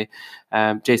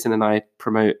Jason and I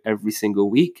promote every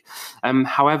single week.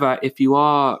 However, if you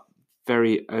are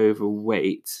very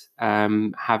overweight,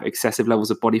 have excessive levels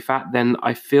of body fat, then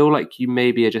I feel like you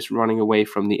maybe are just running away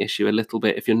from the issue a little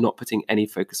bit if you're not putting any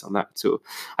focus on that at all.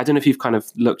 I don't know if you've kind of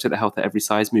looked at the Health at Every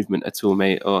Size movement at all,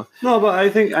 mate, or... No, but I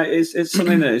think it's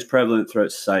something that is prevalent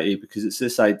throughout society, because it's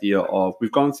this idea of,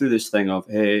 we've gone through this thing of,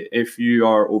 hey, if you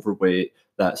are overweight,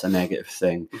 that's a negative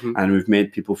thing. Mm-hmm. And we've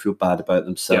made people feel bad about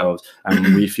themselves,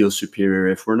 and we feel superior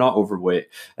if we're not overweight.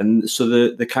 And so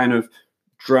the kind of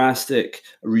drastic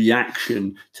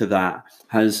reaction to that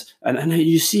has, and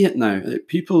you see it now, like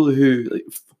people who, like,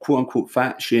 quote unquote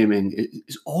fat shaming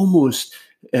is almost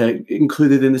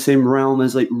included in the same realm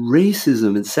as like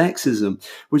racism and sexism,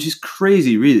 which is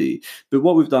crazy, really. But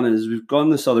what we've done is we've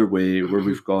gone this other way, where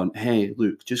we've gone, hey,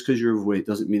 look, just because you're overweight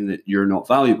doesn't mean that you're not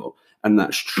valuable. And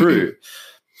that's true.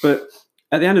 But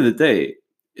at the end of the day,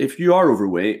 if you are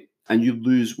overweight and you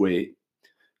lose weight,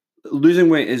 losing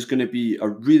weight is going to be a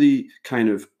really kind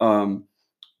of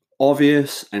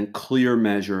obvious and clear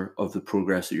measure of the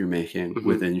progress that you're making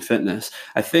within fitness.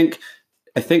 I think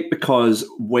because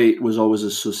weight was always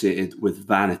associated with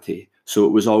vanity. So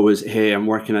it was always, hey, I'm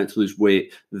working out to lose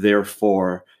weight,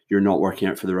 therefore you're not working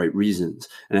out for the right reasons.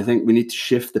 And I think we need to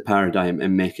shift the paradigm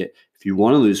and make it, if you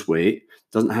want to lose weight,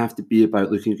 it doesn't have to be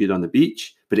about looking good on the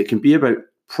beach, but it can be about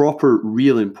proper,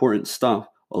 real important stuff.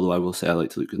 Although I will say I like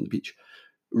to look good on the beach.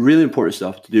 Really important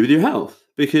stuff to do with your health,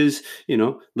 because, you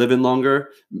know, living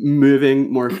longer,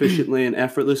 moving more efficiently and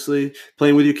effortlessly,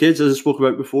 playing with your kids, as I spoke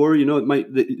about before, you know, it might,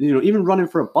 you know, even running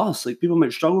for a bus, like people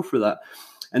might struggle for that.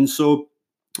 And so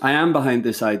I am behind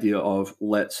this idea of,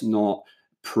 let's not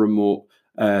promote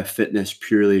fitness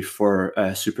purely for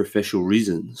superficial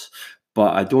reasons.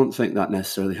 But I don't think that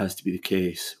necessarily has to be the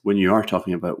case when you are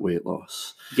talking about weight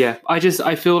loss. Yeah, I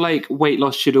feel like weight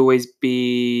loss should always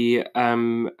be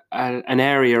an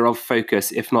area of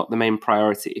focus, if not the main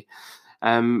priority.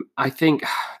 I think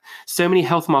so many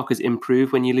health markers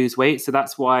improve when you lose weight. So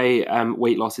that's why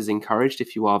weight loss is encouraged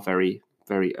if you are very,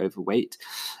 very overweight.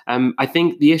 I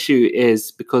think the issue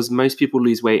is because most people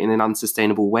lose weight in an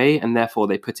unsustainable way, and therefore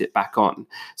they put it back on.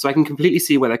 So I can completely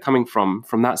see where they're coming from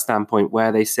that standpoint,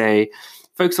 where they say,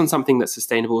 focus on something that's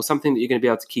sustainable, something that you're going to be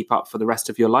able to keep up for the rest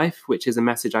of your life, which is a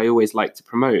message I always like to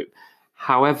promote.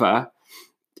 However,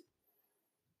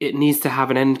 it needs to have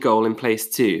an end goal in place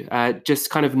too. Just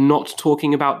kind of not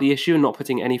talking about the issue and not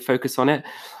putting any focus on it,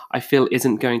 I feel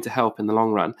isn't going to help in the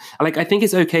long run. I think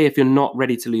it's okay if you're not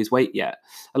ready to lose weight yet.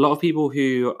 A lot of people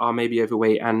who are maybe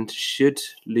overweight and should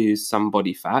lose some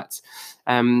body fat,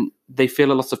 they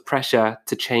feel a lot of pressure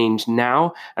to change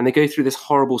now, and they go through this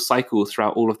horrible cycle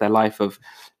throughout all of their life of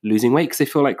losing weight because they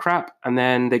feel like crap, and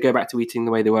then they go back to eating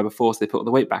the way they were before, so they put all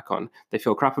the weight back on. They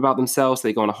feel crap about themselves, so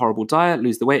they go on a horrible diet,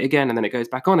 lose the weight again, and then it goes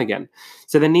back on again.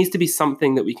 So there needs to be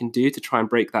something that we can do to try and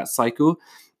break that cycle.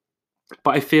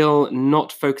 But I feel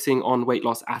not focusing on weight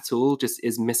loss at all just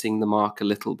is missing the mark a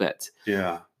little bit.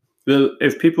 Yeah. Well,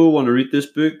 if people want to read this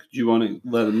book, do you want to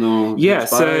let them know? Yeah,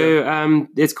 so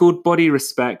it's called Body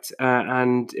Respect,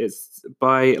 and it's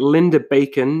by Linda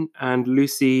Bacon and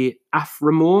Lucy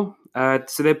Aframore.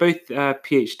 So they're both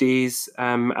PhDs,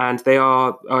 and they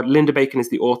are Linda Bacon is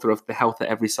the author of the Health at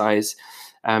Every Size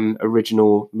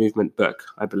original movement book,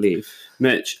 I believe.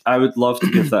 Mitch, I would love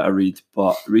to give that a read,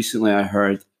 but recently I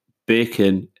heard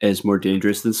bacon is more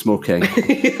dangerous than smoking.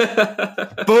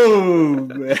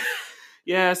 Boom!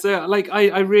 Yeah, so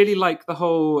I really like the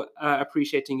whole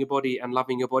appreciating your body and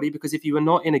loving your body, because if you are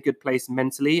not in a good place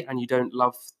mentally and you don't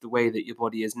love the way that your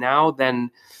body is now,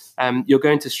 then you're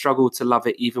going to struggle to love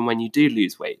it even when you do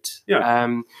lose weight.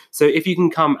 Yeah. So if you can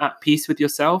come at peace with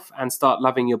yourself and start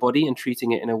loving your body and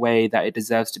treating it in a way that it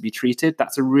deserves to be treated,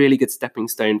 that's a really good stepping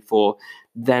stone for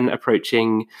then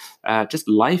approaching just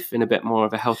life in a bit more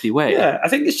of a healthy way. Yeah, I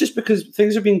think it's just because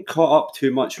things are being caught up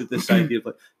too much with this idea of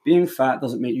like being fat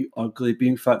doesn't make you ugly,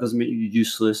 being fat doesn't make you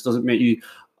useless, doesn't make you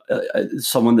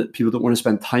someone that people don't want to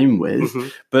spend time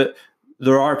with. But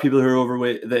there are people who are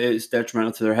overweight that it's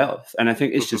detrimental to their health. And I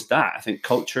think it's just that. I think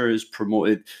culture has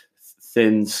promoted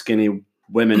thin, skinny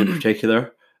women in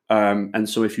particular. And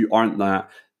so if you aren't that,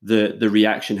 the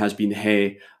reaction has been,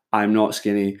 hey, I'm not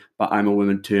skinny, but I'm a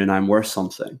woman too, and I'm worth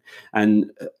something.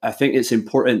 And I think it's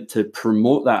important to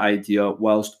promote that idea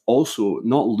whilst also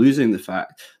not losing the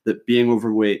fact that being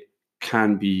overweight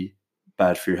can be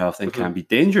bad for your health and can be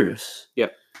dangerous.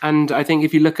 Yep. And I think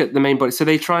if you look at the main body, so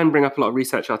they try and bring up a lot of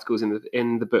research articles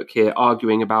in the book here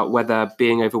arguing about whether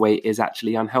being overweight is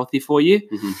actually unhealthy for you.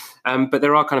 But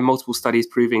there are kind of multiple studies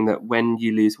proving that when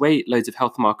you lose weight, loads of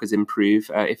health markers improve.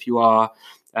 If you are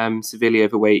severely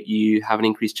overweight, you have an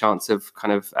increased chance of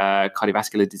kind of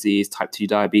cardiovascular disease, type 2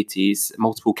 diabetes,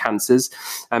 multiple cancers.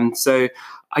 So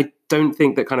I don't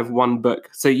think that kind of one book.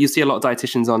 So you see a lot of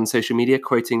dietitians on social media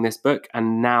quoting this book,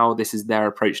 and now this is their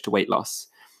approach to weight loss.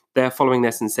 They're following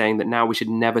this and saying that now we should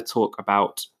never talk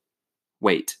about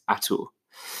weight at all.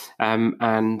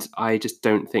 And I just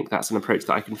don't think that's an approach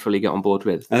that I can fully get on board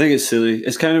with. I think it's silly.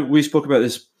 It's kind of, we spoke about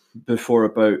this before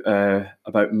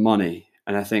about money.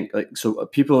 And I think like, so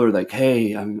people are like,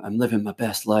 hey, I'm living my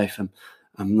best life.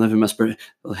 I'm living my spirit.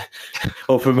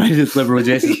 Open-minded liberal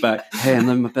Jason's back. Hey, I'm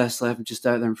living my best life. I'm just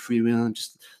out there, I'm freewheeling. I'm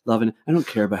just loving it. I don't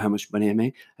care about how much money I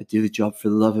make. I do the job for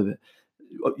the love of it.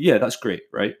 Yeah, that's great,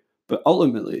 right? But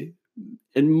ultimately,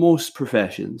 in most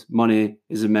professions, money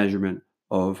is a measurement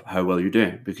of how well you're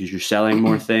doing because you're selling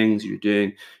more things,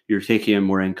 you're taking in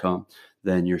more income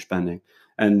than you're spending.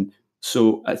 And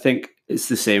so I think it's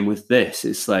the same with this.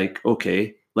 It's like,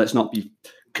 okay, let's not be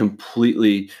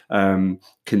completely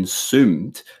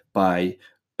consumed by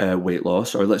weight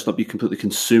loss, or let's not be completely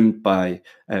consumed by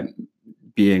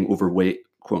being overweight,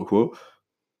 quote unquote.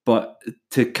 But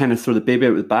to kind of throw the baby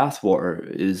out with the bathwater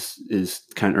is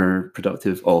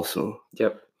counterproductive also.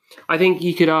 Yep. I think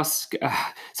you could ask,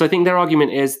 so I think their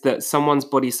argument is that someone's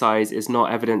body size is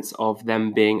not evidence of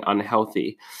them being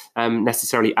unhealthy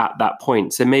necessarily at that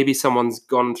point. So maybe someone's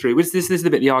gone through, which this is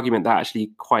the bit of the argument that I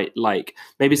actually quite like.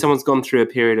 Maybe someone's gone through a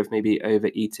period of maybe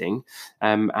overeating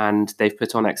and they've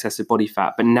put on excessive body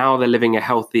fat, but now they're living a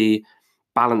healthy,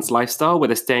 balanced lifestyle where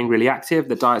they're staying really active,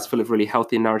 the diet's full of really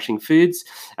healthy and nourishing foods,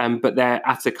 but they're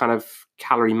at a kind of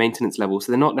calorie maintenance level.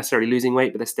 So they're not necessarily losing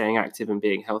weight, but they're staying active and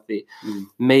being healthy.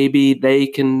 Maybe they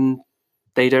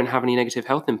don't have any negative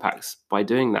health impacts by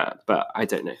doing that, but I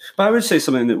don't know. But I would say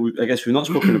something that I guess we've not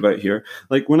spoken about here.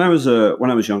 Like when I was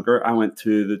younger, I went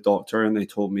to the doctor and they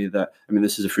told me that, I mean,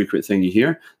 this is a frequent thing you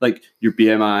hear, like your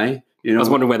BMI. You know, I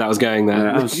was wondering where that was going there.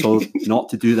 I was told not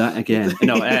to do that again.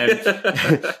 No,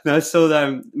 no.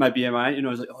 So my BMI, I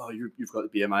was like, oh, you've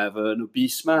got the BMI of an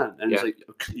obese man, and it's like,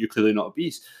 you're clearly not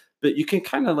obese. But you can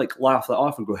kind of like laugh that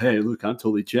off and go, hey, look, I'm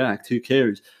totally jacked. Who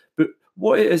cares? But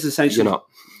what it is essentially, you're not.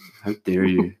 How dare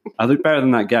you? I look better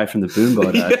than that guy from the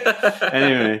Boombod ad.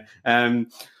 Anyway,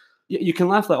 you can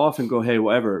laugh that off and go, hey,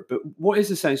 whatever. But what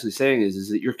it's essentially saying is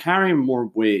that you're carrying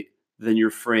more weight than your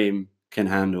frame can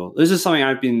handle. This is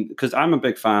something because I'm a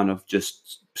big fan of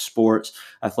just sports,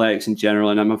 athletics in general,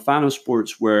 and I'm a fan of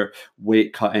sports where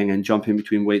weight cutting and jumping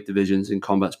between weight divisions in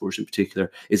combat sports in particular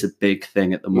is a big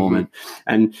thing at the moment.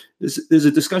 And there's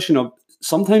a discussion of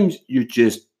sometimes you're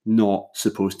just not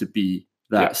supposed to be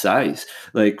that size,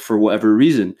 like for whatever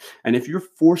reason. And if you're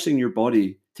forcing your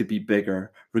body to be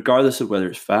bigger, regardless of whether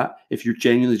it's fat, if you're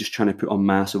genuinely just trying to put on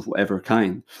mass of whatever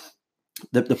kind,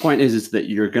 the point is that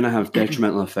you're going to have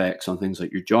detrimental effects on things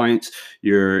like your joints,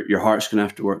 your heart's going to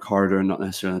have to work harder and not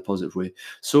necessarily in a positive way.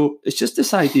 So it's just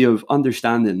this idea of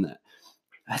understanding that.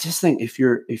 I just think if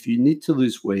you need to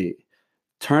lose weight,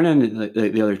 turn in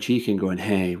the other cheek and going,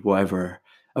 hey, whatever.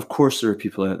 Of course, there are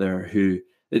people out there who,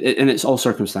 and it's all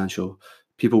circumstantial.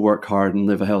 People work hard and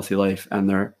live a healthy life, and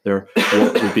they're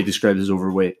what would be described as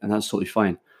overweight, and that's totally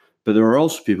fine. But there are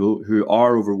also people who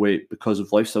are overweight because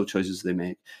of lifestyle choices they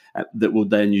make that will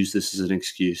then use this as an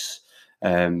excuse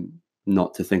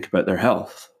not to think about their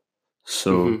health.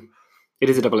 So it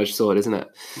is a double-edged sword, isn't it?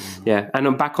 Yeah. And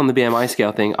I'm back on the BMI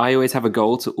scale thing. I always have a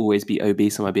goal to always be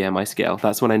obese on my BMI scale.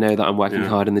 That's when I know that I'm working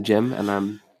hard in the gym and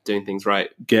I'm doing things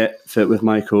right. Get Fit with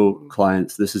Michael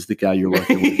clients. This is the guy you're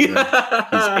working with here.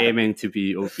 He's aiming to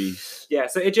be obese. Yeah.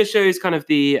 So it just shows kind of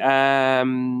the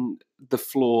the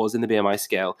flaws in the BMI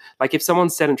scale. Like if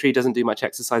someone's sedentary, doesn't do much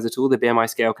exercise at all, the BMI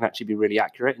scale can actually be really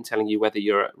accurate in telling you whether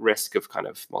you're at risk of kind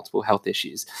of multiple health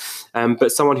issues.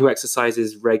 But someone who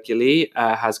exercises regularly,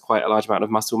 has quite a large amount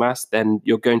of muscle mass, then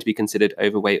you're going to be considered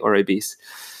overweight or obese.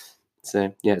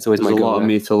 So yeah, it's always There's my goal. a lot of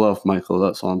me to love, Michael.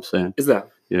 That's all I'm saying. Is there?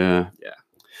 Yeah. Yeah.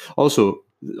 Also,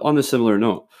 on a similar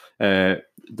note,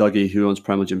 Dougie, who owns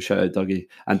Primal Gym, shout out Dougie,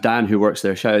 and Dan, who works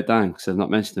there, shout out Dan, because I've not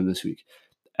mentioned him this week.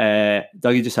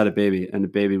 Dougie just had a baby, and the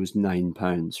baby was 9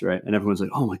 pounds, right? And everyone's like,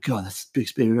 "Oh my god, that's the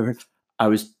biggest baby ever." I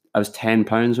was 10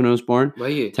 pounds when I was born. Were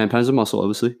you? 10 pounds of muscle,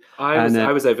 obviously.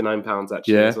 I was over 9 pounds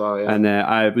actually as well. Yeah. And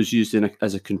I was used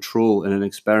as a control in an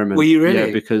experiment. Were you really?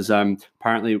 Yeah, because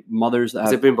apparently mothers that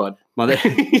Was it boom bod?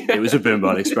 It was a boom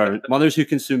bod experiment. Mothers who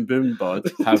consume boom bod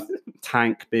have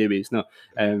tank babies. No,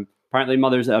 apparently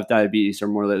mothers that have diabetes are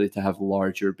more likely to have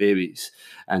larger babies.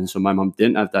 And so my mum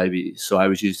didn't have diabetes, so I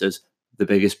was used as the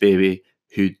biggest baby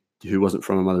who wasn't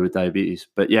from a mother with diabetes.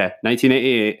 But yeah,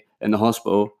 1988 in the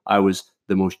hospital, I was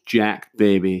the most jacked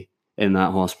baby in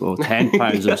that hospital. 10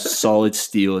 pounds of solid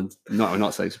steel, and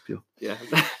not sex appeal. Yeah.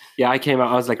 Yeah, I came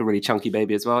out, I was like a really chunky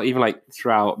baby as well, even like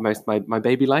throughout most of my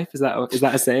baby life. Is that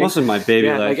a saying? What's in my baby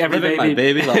life? Like every baby, my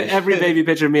baby life. Every baby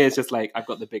picture of me is just like, I've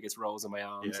got the biggest rolls on my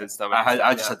arms and stuff.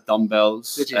 I just had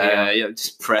dumbbells. Did you? Yeah,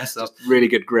 just press up. Really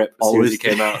good grip as soon as you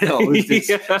came out. Always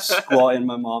just squatting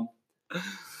my mom.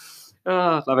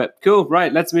 Oh, love it. Cool.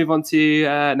 Right, let's move on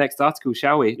to next article,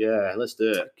 shall we? Yeah, let's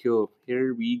do it. Cool.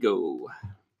 Here we go.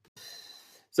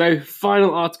 So,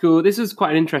 final article. This was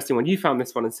quite an interesting one. You found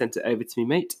this one and sent it over to me,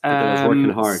 mate. I was working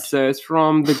hard. So, it's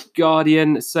from The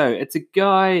Guardian. So, it's a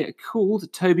guy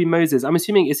called Toby Moses. I'm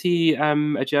assuming, is he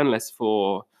a journalist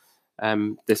for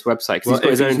this website? Because he's got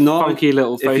his own funky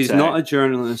little photo. If he's not a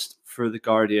journalist for The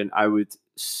Guardian, I would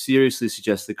seriously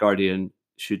suggest The Guardian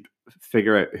should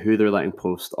figure out who they're letting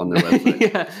post on their website.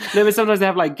 Yeah. No, but sometimes they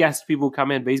have like guest people come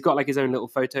in, but he's got like his own little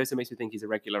photo, so it makes me think he's a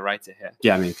regular writer here.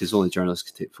 Yeah, I mean, because only journalists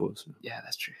can take photos. Yeah,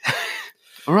 that's true.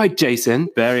 All right, Jason.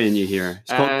 Burying you here.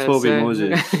 It's called Toby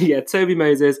Moses. Yeah, Toby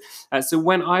Moses. So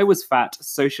when I was fat,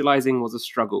 socializing was a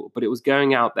struggle, but it was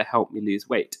going out that helped me lose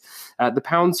weight. The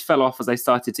pounds fell off as I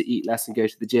started to eat less and go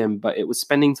to the gym, but it was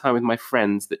spending time with my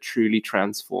friends that truly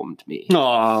transformed me.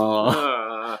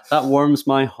 Aww. That warms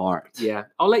my heart. Yeah.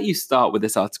 I'll let you start with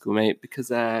this article, mate, because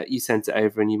you sent it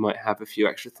over and you might have a few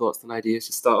extra thoughts and ideas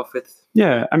to start off with.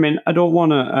 Yeah, I mean, I don't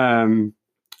want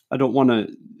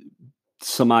to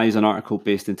surmise an article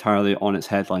based entirely on its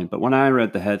headline, but when I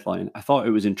read the headline, I thought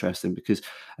it was interesting because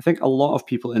I think a lot of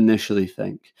people initially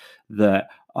think that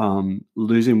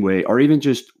losing weight or even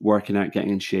just working out,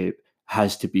 getting in shape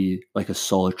has to be like a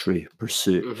solitary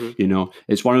pursuit. Mm-hmm. You know,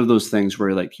 it's one of those things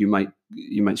where like you might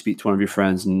speak to one of your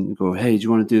friends and go, "Hey, do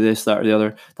you want to do this, that, or the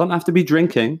other?" Don't have to be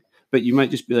drinking, but you might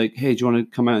just be like, "Hey, do you want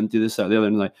to come out and do this, that, or the other?"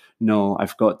 And like, "No,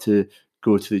 I've got to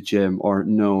go to the gym," or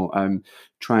 "No, I'm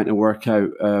trying to work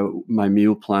out my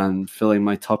meal plan, filling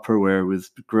my Tupperware with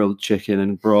grilled chicken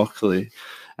and broccoli."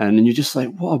 And then you're just like,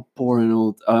 what a boring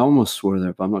old... I almost swore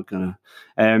there, but I'm not going to.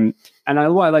 And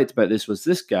what I liked about this was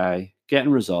this guy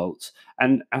getting results.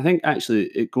 And I think actually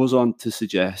it goes on to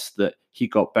suggest that he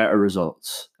got better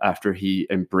results after he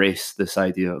embraced this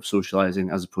idea of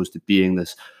socializing as opposed to being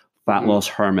this fat loss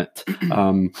hermit.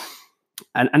 And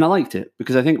I liked it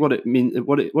because I think what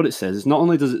it says is not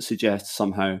only does it suggest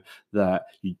somehow that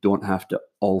you don't have to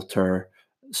alter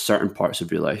certain parts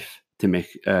of your life to make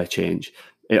a change,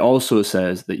 it also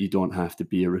says that you don't have to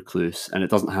be a recluse and it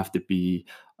doesn't have to be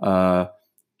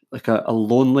like a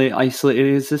lonely,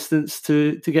 isolated existence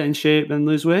to get in shape and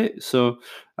lose weight. So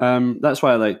that's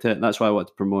why I liked it. That's why I want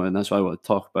to promote it. And that's why I want to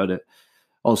talk about it.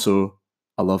 Also,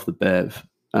 I love the bev.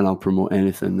 And I'll promote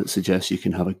anything that suggests you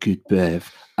can have a good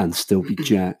bev and still be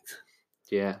jacked.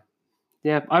 Yeah.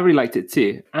 Yeah, I really liked it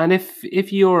too. And if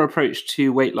your approach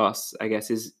to weight loss, I guess,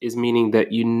 is meaning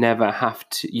that you can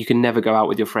never go out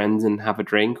with your friends and have a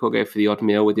drink or go for the odd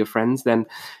meal with your friends, then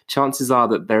chances are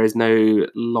that there is no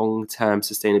long-term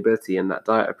sustainability in that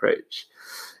diet approach.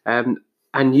 And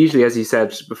usually, as you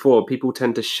said before, people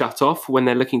tend to shut off when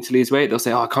they're looking to lose weight. They'll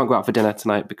say, "Oh, I can't go out for dinner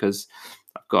tonight because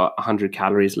I've got 100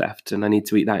 calories left and I need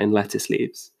to eat that in lettuce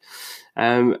leaves."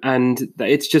 And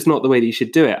it's just not the way that you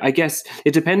should do it. I guess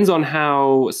it depends on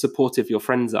how supportive your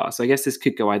friends are. So I guess this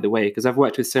could go either way, because I've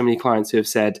worked with so many clients who have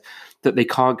said that they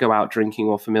can't go out drinking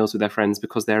or for meals with their friends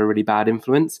because they're a really bad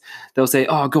influence. They'll say,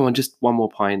 "Oh, go on, just one more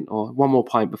pint or one more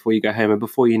pint before you go home." And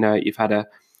before you know it, you've had a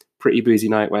pretty boozy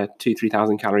night where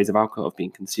 2,000-3,000 calories of alcohol have been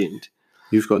consumed.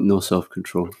 You've got no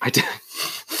self-control. I don't.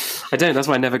 That's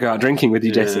why I never go out drinking with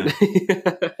you, Jason.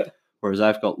 Or whereas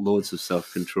I've got loads of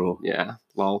self-control. Yeah,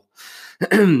 lol.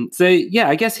 So yeah,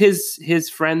 I guess his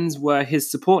friends were his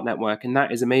support network, and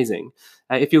that is amazing.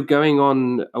 If you're going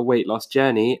on a weight loss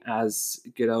journey, as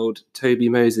good old Toby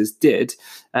Moses did,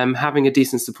 having a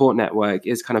decent support network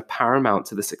is kind of paramount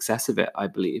to the success of it, I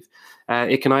believe.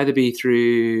 It can either be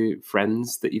through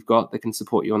friends that you've got that can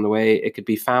support you on the way. It could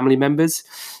be family members.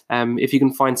 If you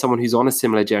can find someone who's on a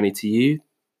similar journey to you,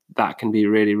 that can be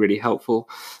really, really helpful.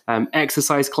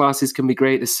 Exercise classes can be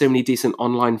great. There's so many decent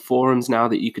online forums now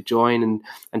that you could join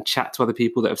and chat to other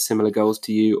people that have similar goals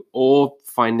to you, or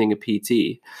finding a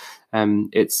PT.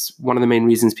 It's one of the main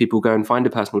reasons people go and find a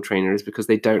personal trainer is because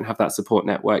they don't have that support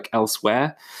network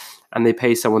elsewhere, and they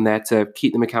pay someone there to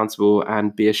keep them accountable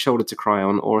and be a shoulder to cry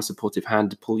on or a supportive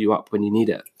hand to pull you up when you need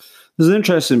it. There's an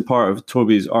interesting part of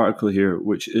Toby's article here,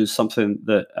 which is something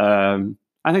that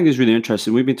I think is really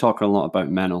interesting. We've been talking a lot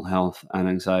about mental health and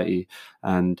anxiety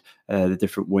and the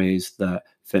different ways that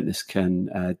fitness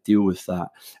can deal with that.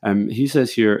 He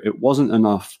says here, it wasn't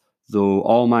enough, though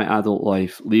all my adult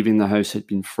life, leaving the house had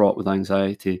been fraught with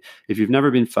anxiety. If you've never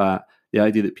been fat, the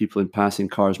idea that people in passing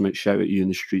cars might shout at you in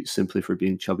the street simply for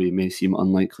being chubby may seem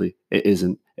unlikely. It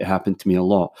isn't. It happened to me a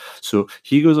lot. So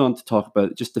he goes on to talk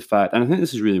about just the fact, and I think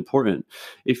this is really important,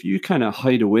 if you kind of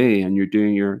hide away and you're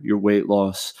doing your weight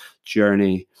loss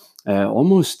journey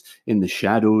almost in the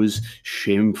shadows,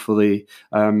 shamefully,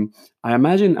 I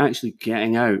imagine actually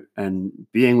getting out and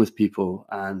being with people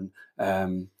and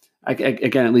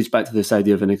again, it leads back to this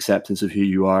idea of an acceptance of who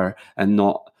you are and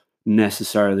not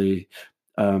necessarily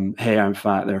hey, I'm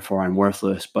fat, therefore I'm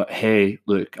worthless, but hey,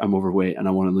 look, I'm overweight and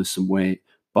I want to lose some weight,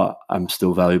 but I'm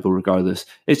still valuable regardless.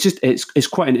 It's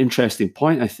quite an interesting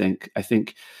point, I think. I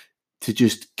think to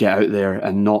just get out there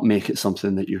and not make it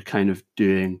something that you're kind of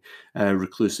doing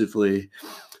reclusively.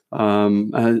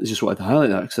 I just wanted to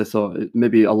highlight that because I thought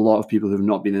maybe a lot of people who have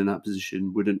not been in that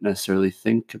position wouldn't necessarily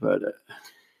think about it.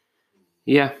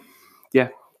 Yeah,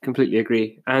 completely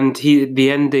agree. And the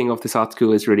ending of this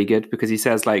article is really good because he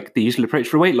says, like, the usual approach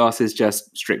for weight loss is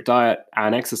just strict diet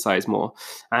and exercise more.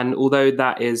 And although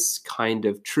that is kind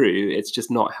of true, it's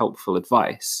just not helpful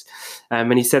advice.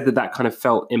 And he said that kind of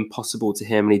felt impossible to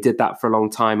him, and he did that for a long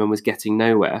time and was getting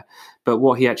nowhere. But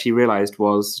what he actually realized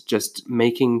was just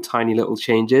making tiny little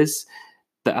changes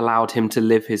that allowed him to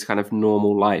live his kind of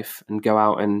normal life and go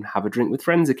out and have a drink with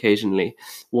friends occasionally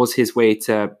was his way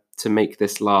to make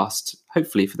this last,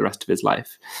 hopefully, for the rest of his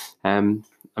life. I'm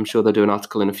sure they'll do an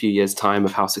article in a few years' time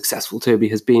of how successful Toby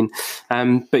has been.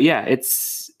 But yeah,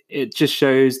 it just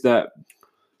shows that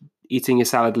eating your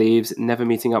salad leaves, never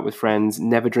meeting up with friends,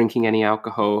 never drinking any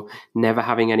alcohol, never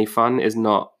having any fun is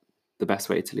not the best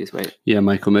way to lose weight. Yeah,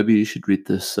 Michael, maybe you should read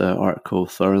this article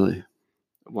thoroughly.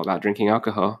 What about drinking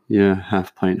alcohol? Yeah,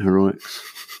 half pint heroics.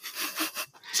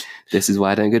 This is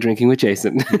why I don't go drinking with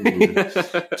Jason.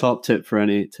 Top tip for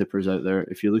any tippers out there: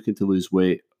 if you're looking to lose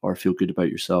weight or feel good about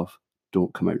yourself,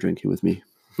 don't come out drinking with me.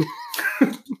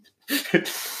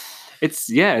 It's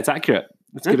accurate.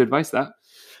 It's good advice, that.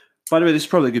 By the way, this is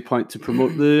probably a good point to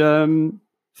promote the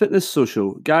fitness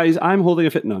social. Guys, I'm holding a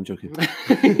fit. No, I'm joking.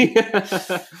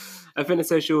 A fitness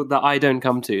social that I don't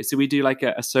come to. So we do like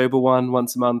a sober one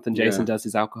once a month, and Jason does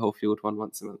his alcohol-fueled one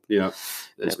once a month. Yeah,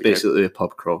 it's basically a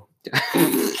pub crawl.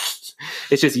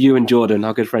 It's just you and Jordan,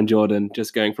 our good friend Jordan,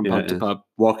 just going from pub to pub.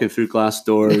 Walking through glass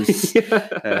doors,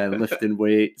 lifting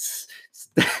weights,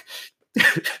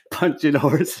 punching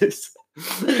horses.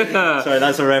 Sorry,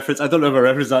 that's a reference. I don't know if I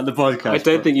referenced that in the podcast. I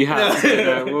don't think you have. So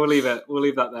no, we'll leave it. We'll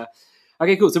leave that there.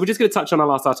 Okay, cool. So we're just going to touch on our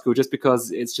last article just because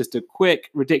it's just a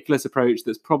quick, ridiculous approach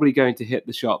that's probably going to hit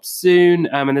the shops soon.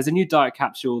 And there's a new diet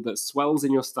capsule that swells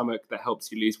in your stomach that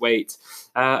helps you lose weight,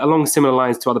 along similar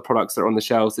lines to other products that are on the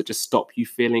shelves that just stop you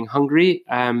feeling hungry.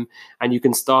 And you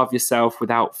can starve yourself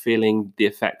without feeling the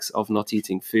effects of not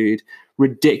eating food.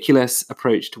 Ridiculous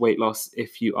approach to weight loss,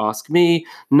 if you ask me.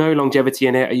 No longevity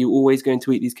in it. Are you always going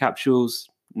to eat these capsules?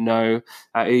 No.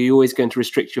 Are you always going to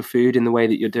restrict your food in the way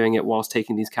that you're doing it whilst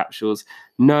taking these capsules?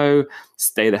 No.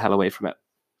 Stay the hell away from it.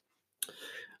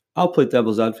 I'll play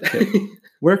devil's advocate.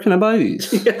 Where can I buy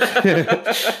these?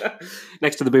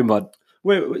 Next to the boom bod.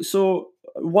 Wait, so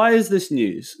why is this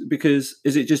news?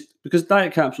 Is it just because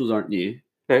diet capsules aren't new?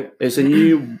 No. It's a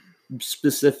new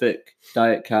specific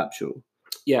diet capsule.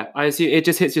 Yeah, I assume it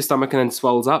just hits your stomach and then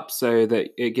swells up so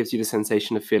that it gives you the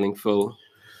sensation of feeling full.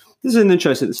 This is an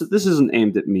interesting. This isn't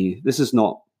aimed at me. This is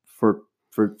not for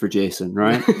Jason,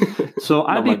 right? So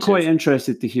I'd be quite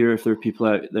interested to hear if there are people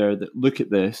out there that look at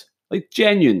this like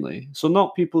genuinely. So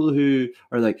not people who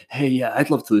are like, "Hey, yeah, I'd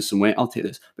love to lose some weight. I'll take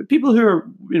this," but people who are,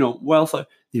 well thought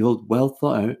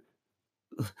out,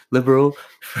 liberal,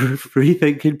 free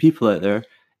thinking people out there.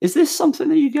 is this something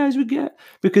that you guys would get?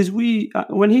 Because when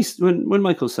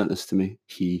Michael sent this to me,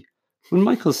 when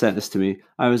Michael sent this to me,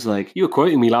 I was like, you were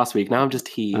quoting me last week. Now I'm just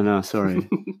he. I know, sorry,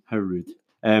 how rude.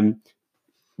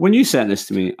 When you sent this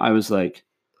to me, I was like,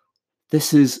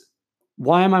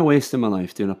 why am I wasting my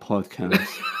life doing a podcast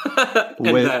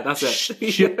with that's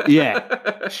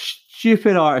it.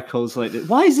 Stupid articles like this?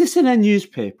 Why is this in a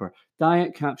newspaper?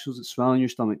 Diet capsules that swell in your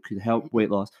stomach could help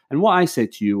weight loss. And what I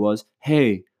said to you was,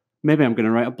 hey, maybe I'm going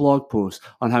to write a blog post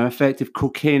on how effective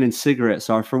cocaine and cigarettes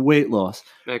are for weight loss.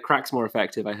 Crack's more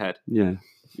effective, I heard. Yeah,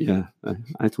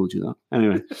 I told you that.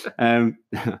 Anyway,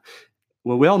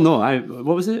 well, we all know.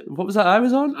 What was it? What was that I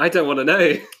was on? I don't want to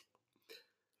know.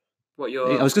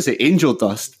 I was going to say angel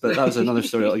dust, but that was another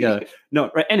story altogether. No,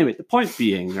 right. Anyway, the point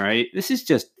being, right, this is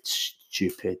just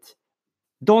stupid.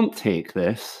 Don't take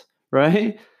this,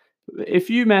 right?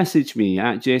 If you message me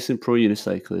at Jason Pro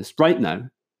Unicyclist right now,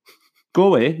 go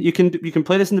away. You can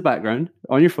play this in the background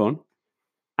on your phone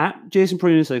at Jason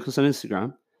Pro Unicyclist on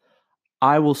Instagram.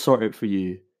 I will sort it for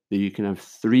you that you can have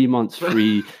 3 months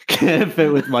free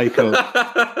Fit with Michael,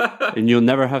 and you'll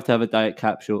never have to have a diet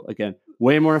capsule again.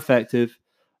 Way more effective.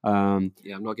 I'm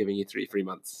not giving you three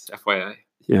months, FYI.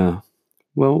 Yeah.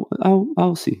 Well,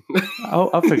 I'll see.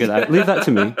 I'll figure that out. Leave that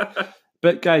to me.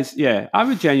 But guys, yeah, I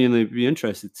would genuinely be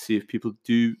interested to see if people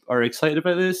are excited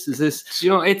about this. Is this?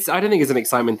 You know, I don't think it's an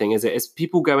excitement thing, is it? It's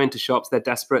people go into shops, they're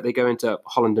desperate. They go into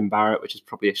Holland and Barrett, which is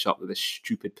probably a shop that this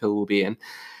stupid pill will be in.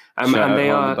 And they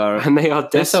are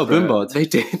desperate. They sell Boombods. They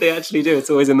do. They actually do. It's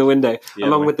always in the window,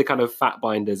 along with the kind of fat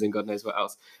binders and God knows what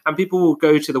else. And people will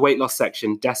go to the weight loss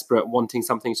section, desperate, wanting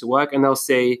something to work, and you'll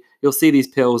see these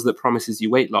pills that promises you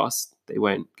weight loss. They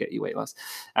won't get you weight loss,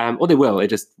 or they will. It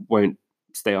just won't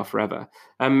stay off forever.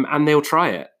 And they'll try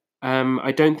it.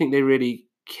 I don't think they really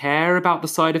care about the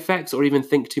side effects or even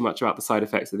think too much about the side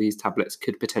effects that these tablets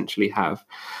could potentially have.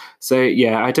 So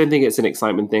yeah, I don't think it's an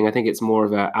excitement thing. I think it's more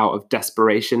of a out of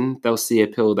desperation. They'll see a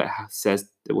pill that says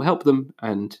it will help them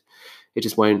and it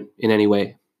just won't in any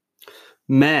way.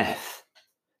 Meth.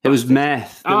 It was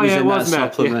meth. It was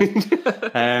meth.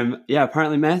 Supplement. Yeah,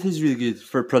 apparently meth is really good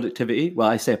for productivity. Well,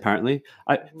 I say apparently.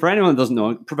 For anyone that doesn't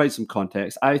know, provide some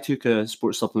context. I took a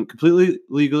sports supplement completely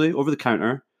legally over the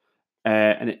counter.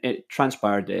 And it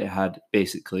transpired that it had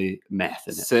basically meth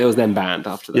in it. So it was then banned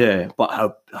after that. Yeah, but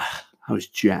I was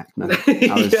jacked, man.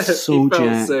 I was so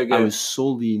jacked. So I was so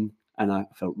lean, and I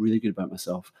felt really good about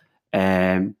myself.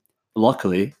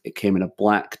 Luckily, it came in a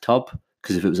black tub,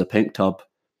 because if it was a pink tub,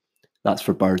 that's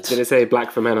for birds. Did it say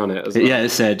black for men on it as well? Yeah, it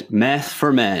said meth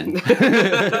for men.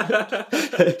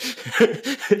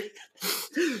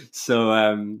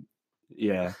 So,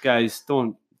 yeah, guys,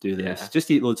 don't do this. Yeah.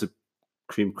 Just eat loads of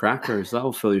cream crackers.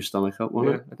 That'll fill your stomach up, won't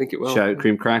it? I think it will. Shout out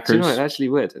cream crackers. Do you know, it actually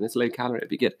would, and it's low calorie. It'd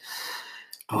be good.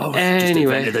 Oh,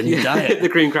 anyway, just invented a new diet. The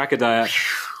cream cracker diet.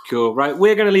 Cool. Right,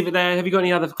 we're going to leave it there. Have you got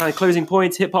any other kind of closing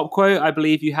points? Hip hop quote, I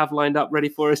believe you have lined up ready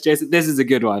for us, Jason. This is a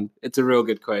good one. It's a real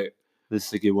good quote. This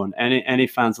is a good one. Any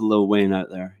fans of Lil Wayne out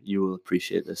there, you will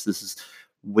appreciate this. This is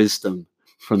wisdom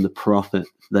from the prophet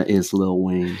that is Lil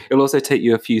Wayne. It'll also take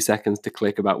you a few seconds to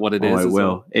click about what it is. Oh, it will.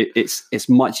 Well. It's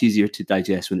much easier to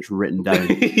digest when it's written down.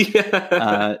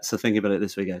 Yeah. So think about it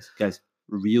this way, guys. Guys,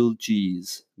 real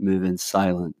G's move in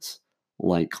silence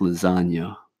like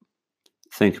lasagna.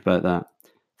 Think about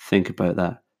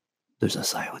that. There's a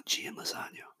silent G in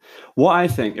lasagna. What I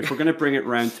think, if we're going to bring it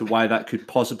round to why that could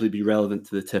possibly be relevant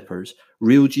to the tippers,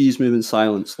 real G's move in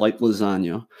silence like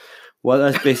lasagna. Well,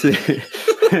 that's basically...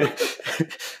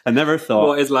 I never thought...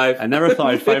 What is life? I never thought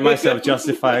I'd find myself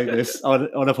justifying this on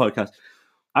a podcast.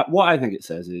 What I think it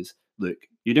says is, look,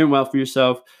 you're doing well for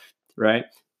yourself, right?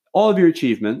 All of your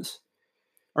achievements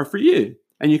are for you,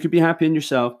 and you could be happy in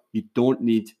yourself. You don't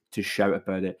need to shout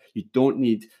about it. You don't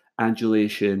need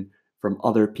adulation from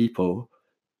other people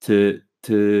to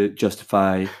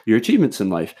justify your achievements in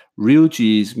life. Real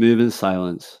G's move in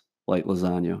silence like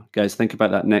lasagna. Guys, think about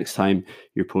that next time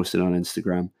you're posted on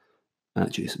Instagram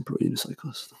at Jason Pro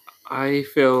Unicyclist. I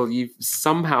feel you've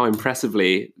somehow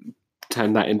impressively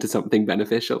turned that into something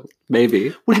beneficial. Maybe.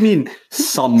 What do you mean,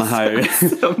 somehow?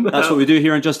 That's what we do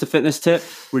here on Just a Fitness Tip.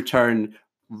 We turn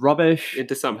rubbish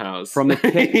into somehows from the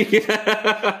kick.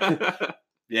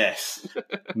 Yes.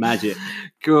 Magic.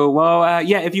 Cool. Well,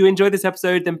 if you enjoyed this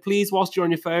episode, then please, whilst you're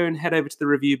on your phone, head over to the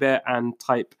review bit and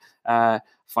type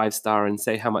 5-star and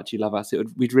say how much you love us.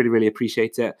 We'd really, really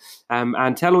appreciate it.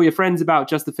 And tell all your friends about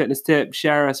Just the Fitness Tip.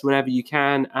 Share us whenever you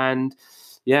can. And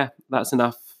yeah, that's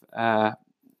enough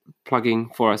plugging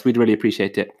for us. We'd really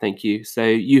appreciate it. Thank you. So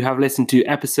you have listened to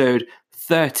episode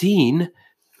 13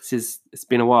 It's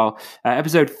been a while.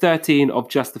 Episode 13 of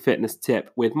Just the Fitness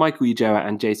Tip with Michael Ujoa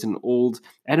and Jason Auld,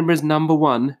 Edinburgh's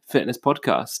 #1 fitness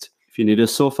podcast. If you need a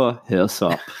sofa, hit us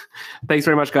up. Thanks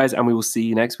very much, guys, and we will see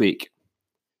you next week.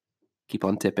 Keep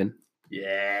on tipping.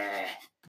 Yeah.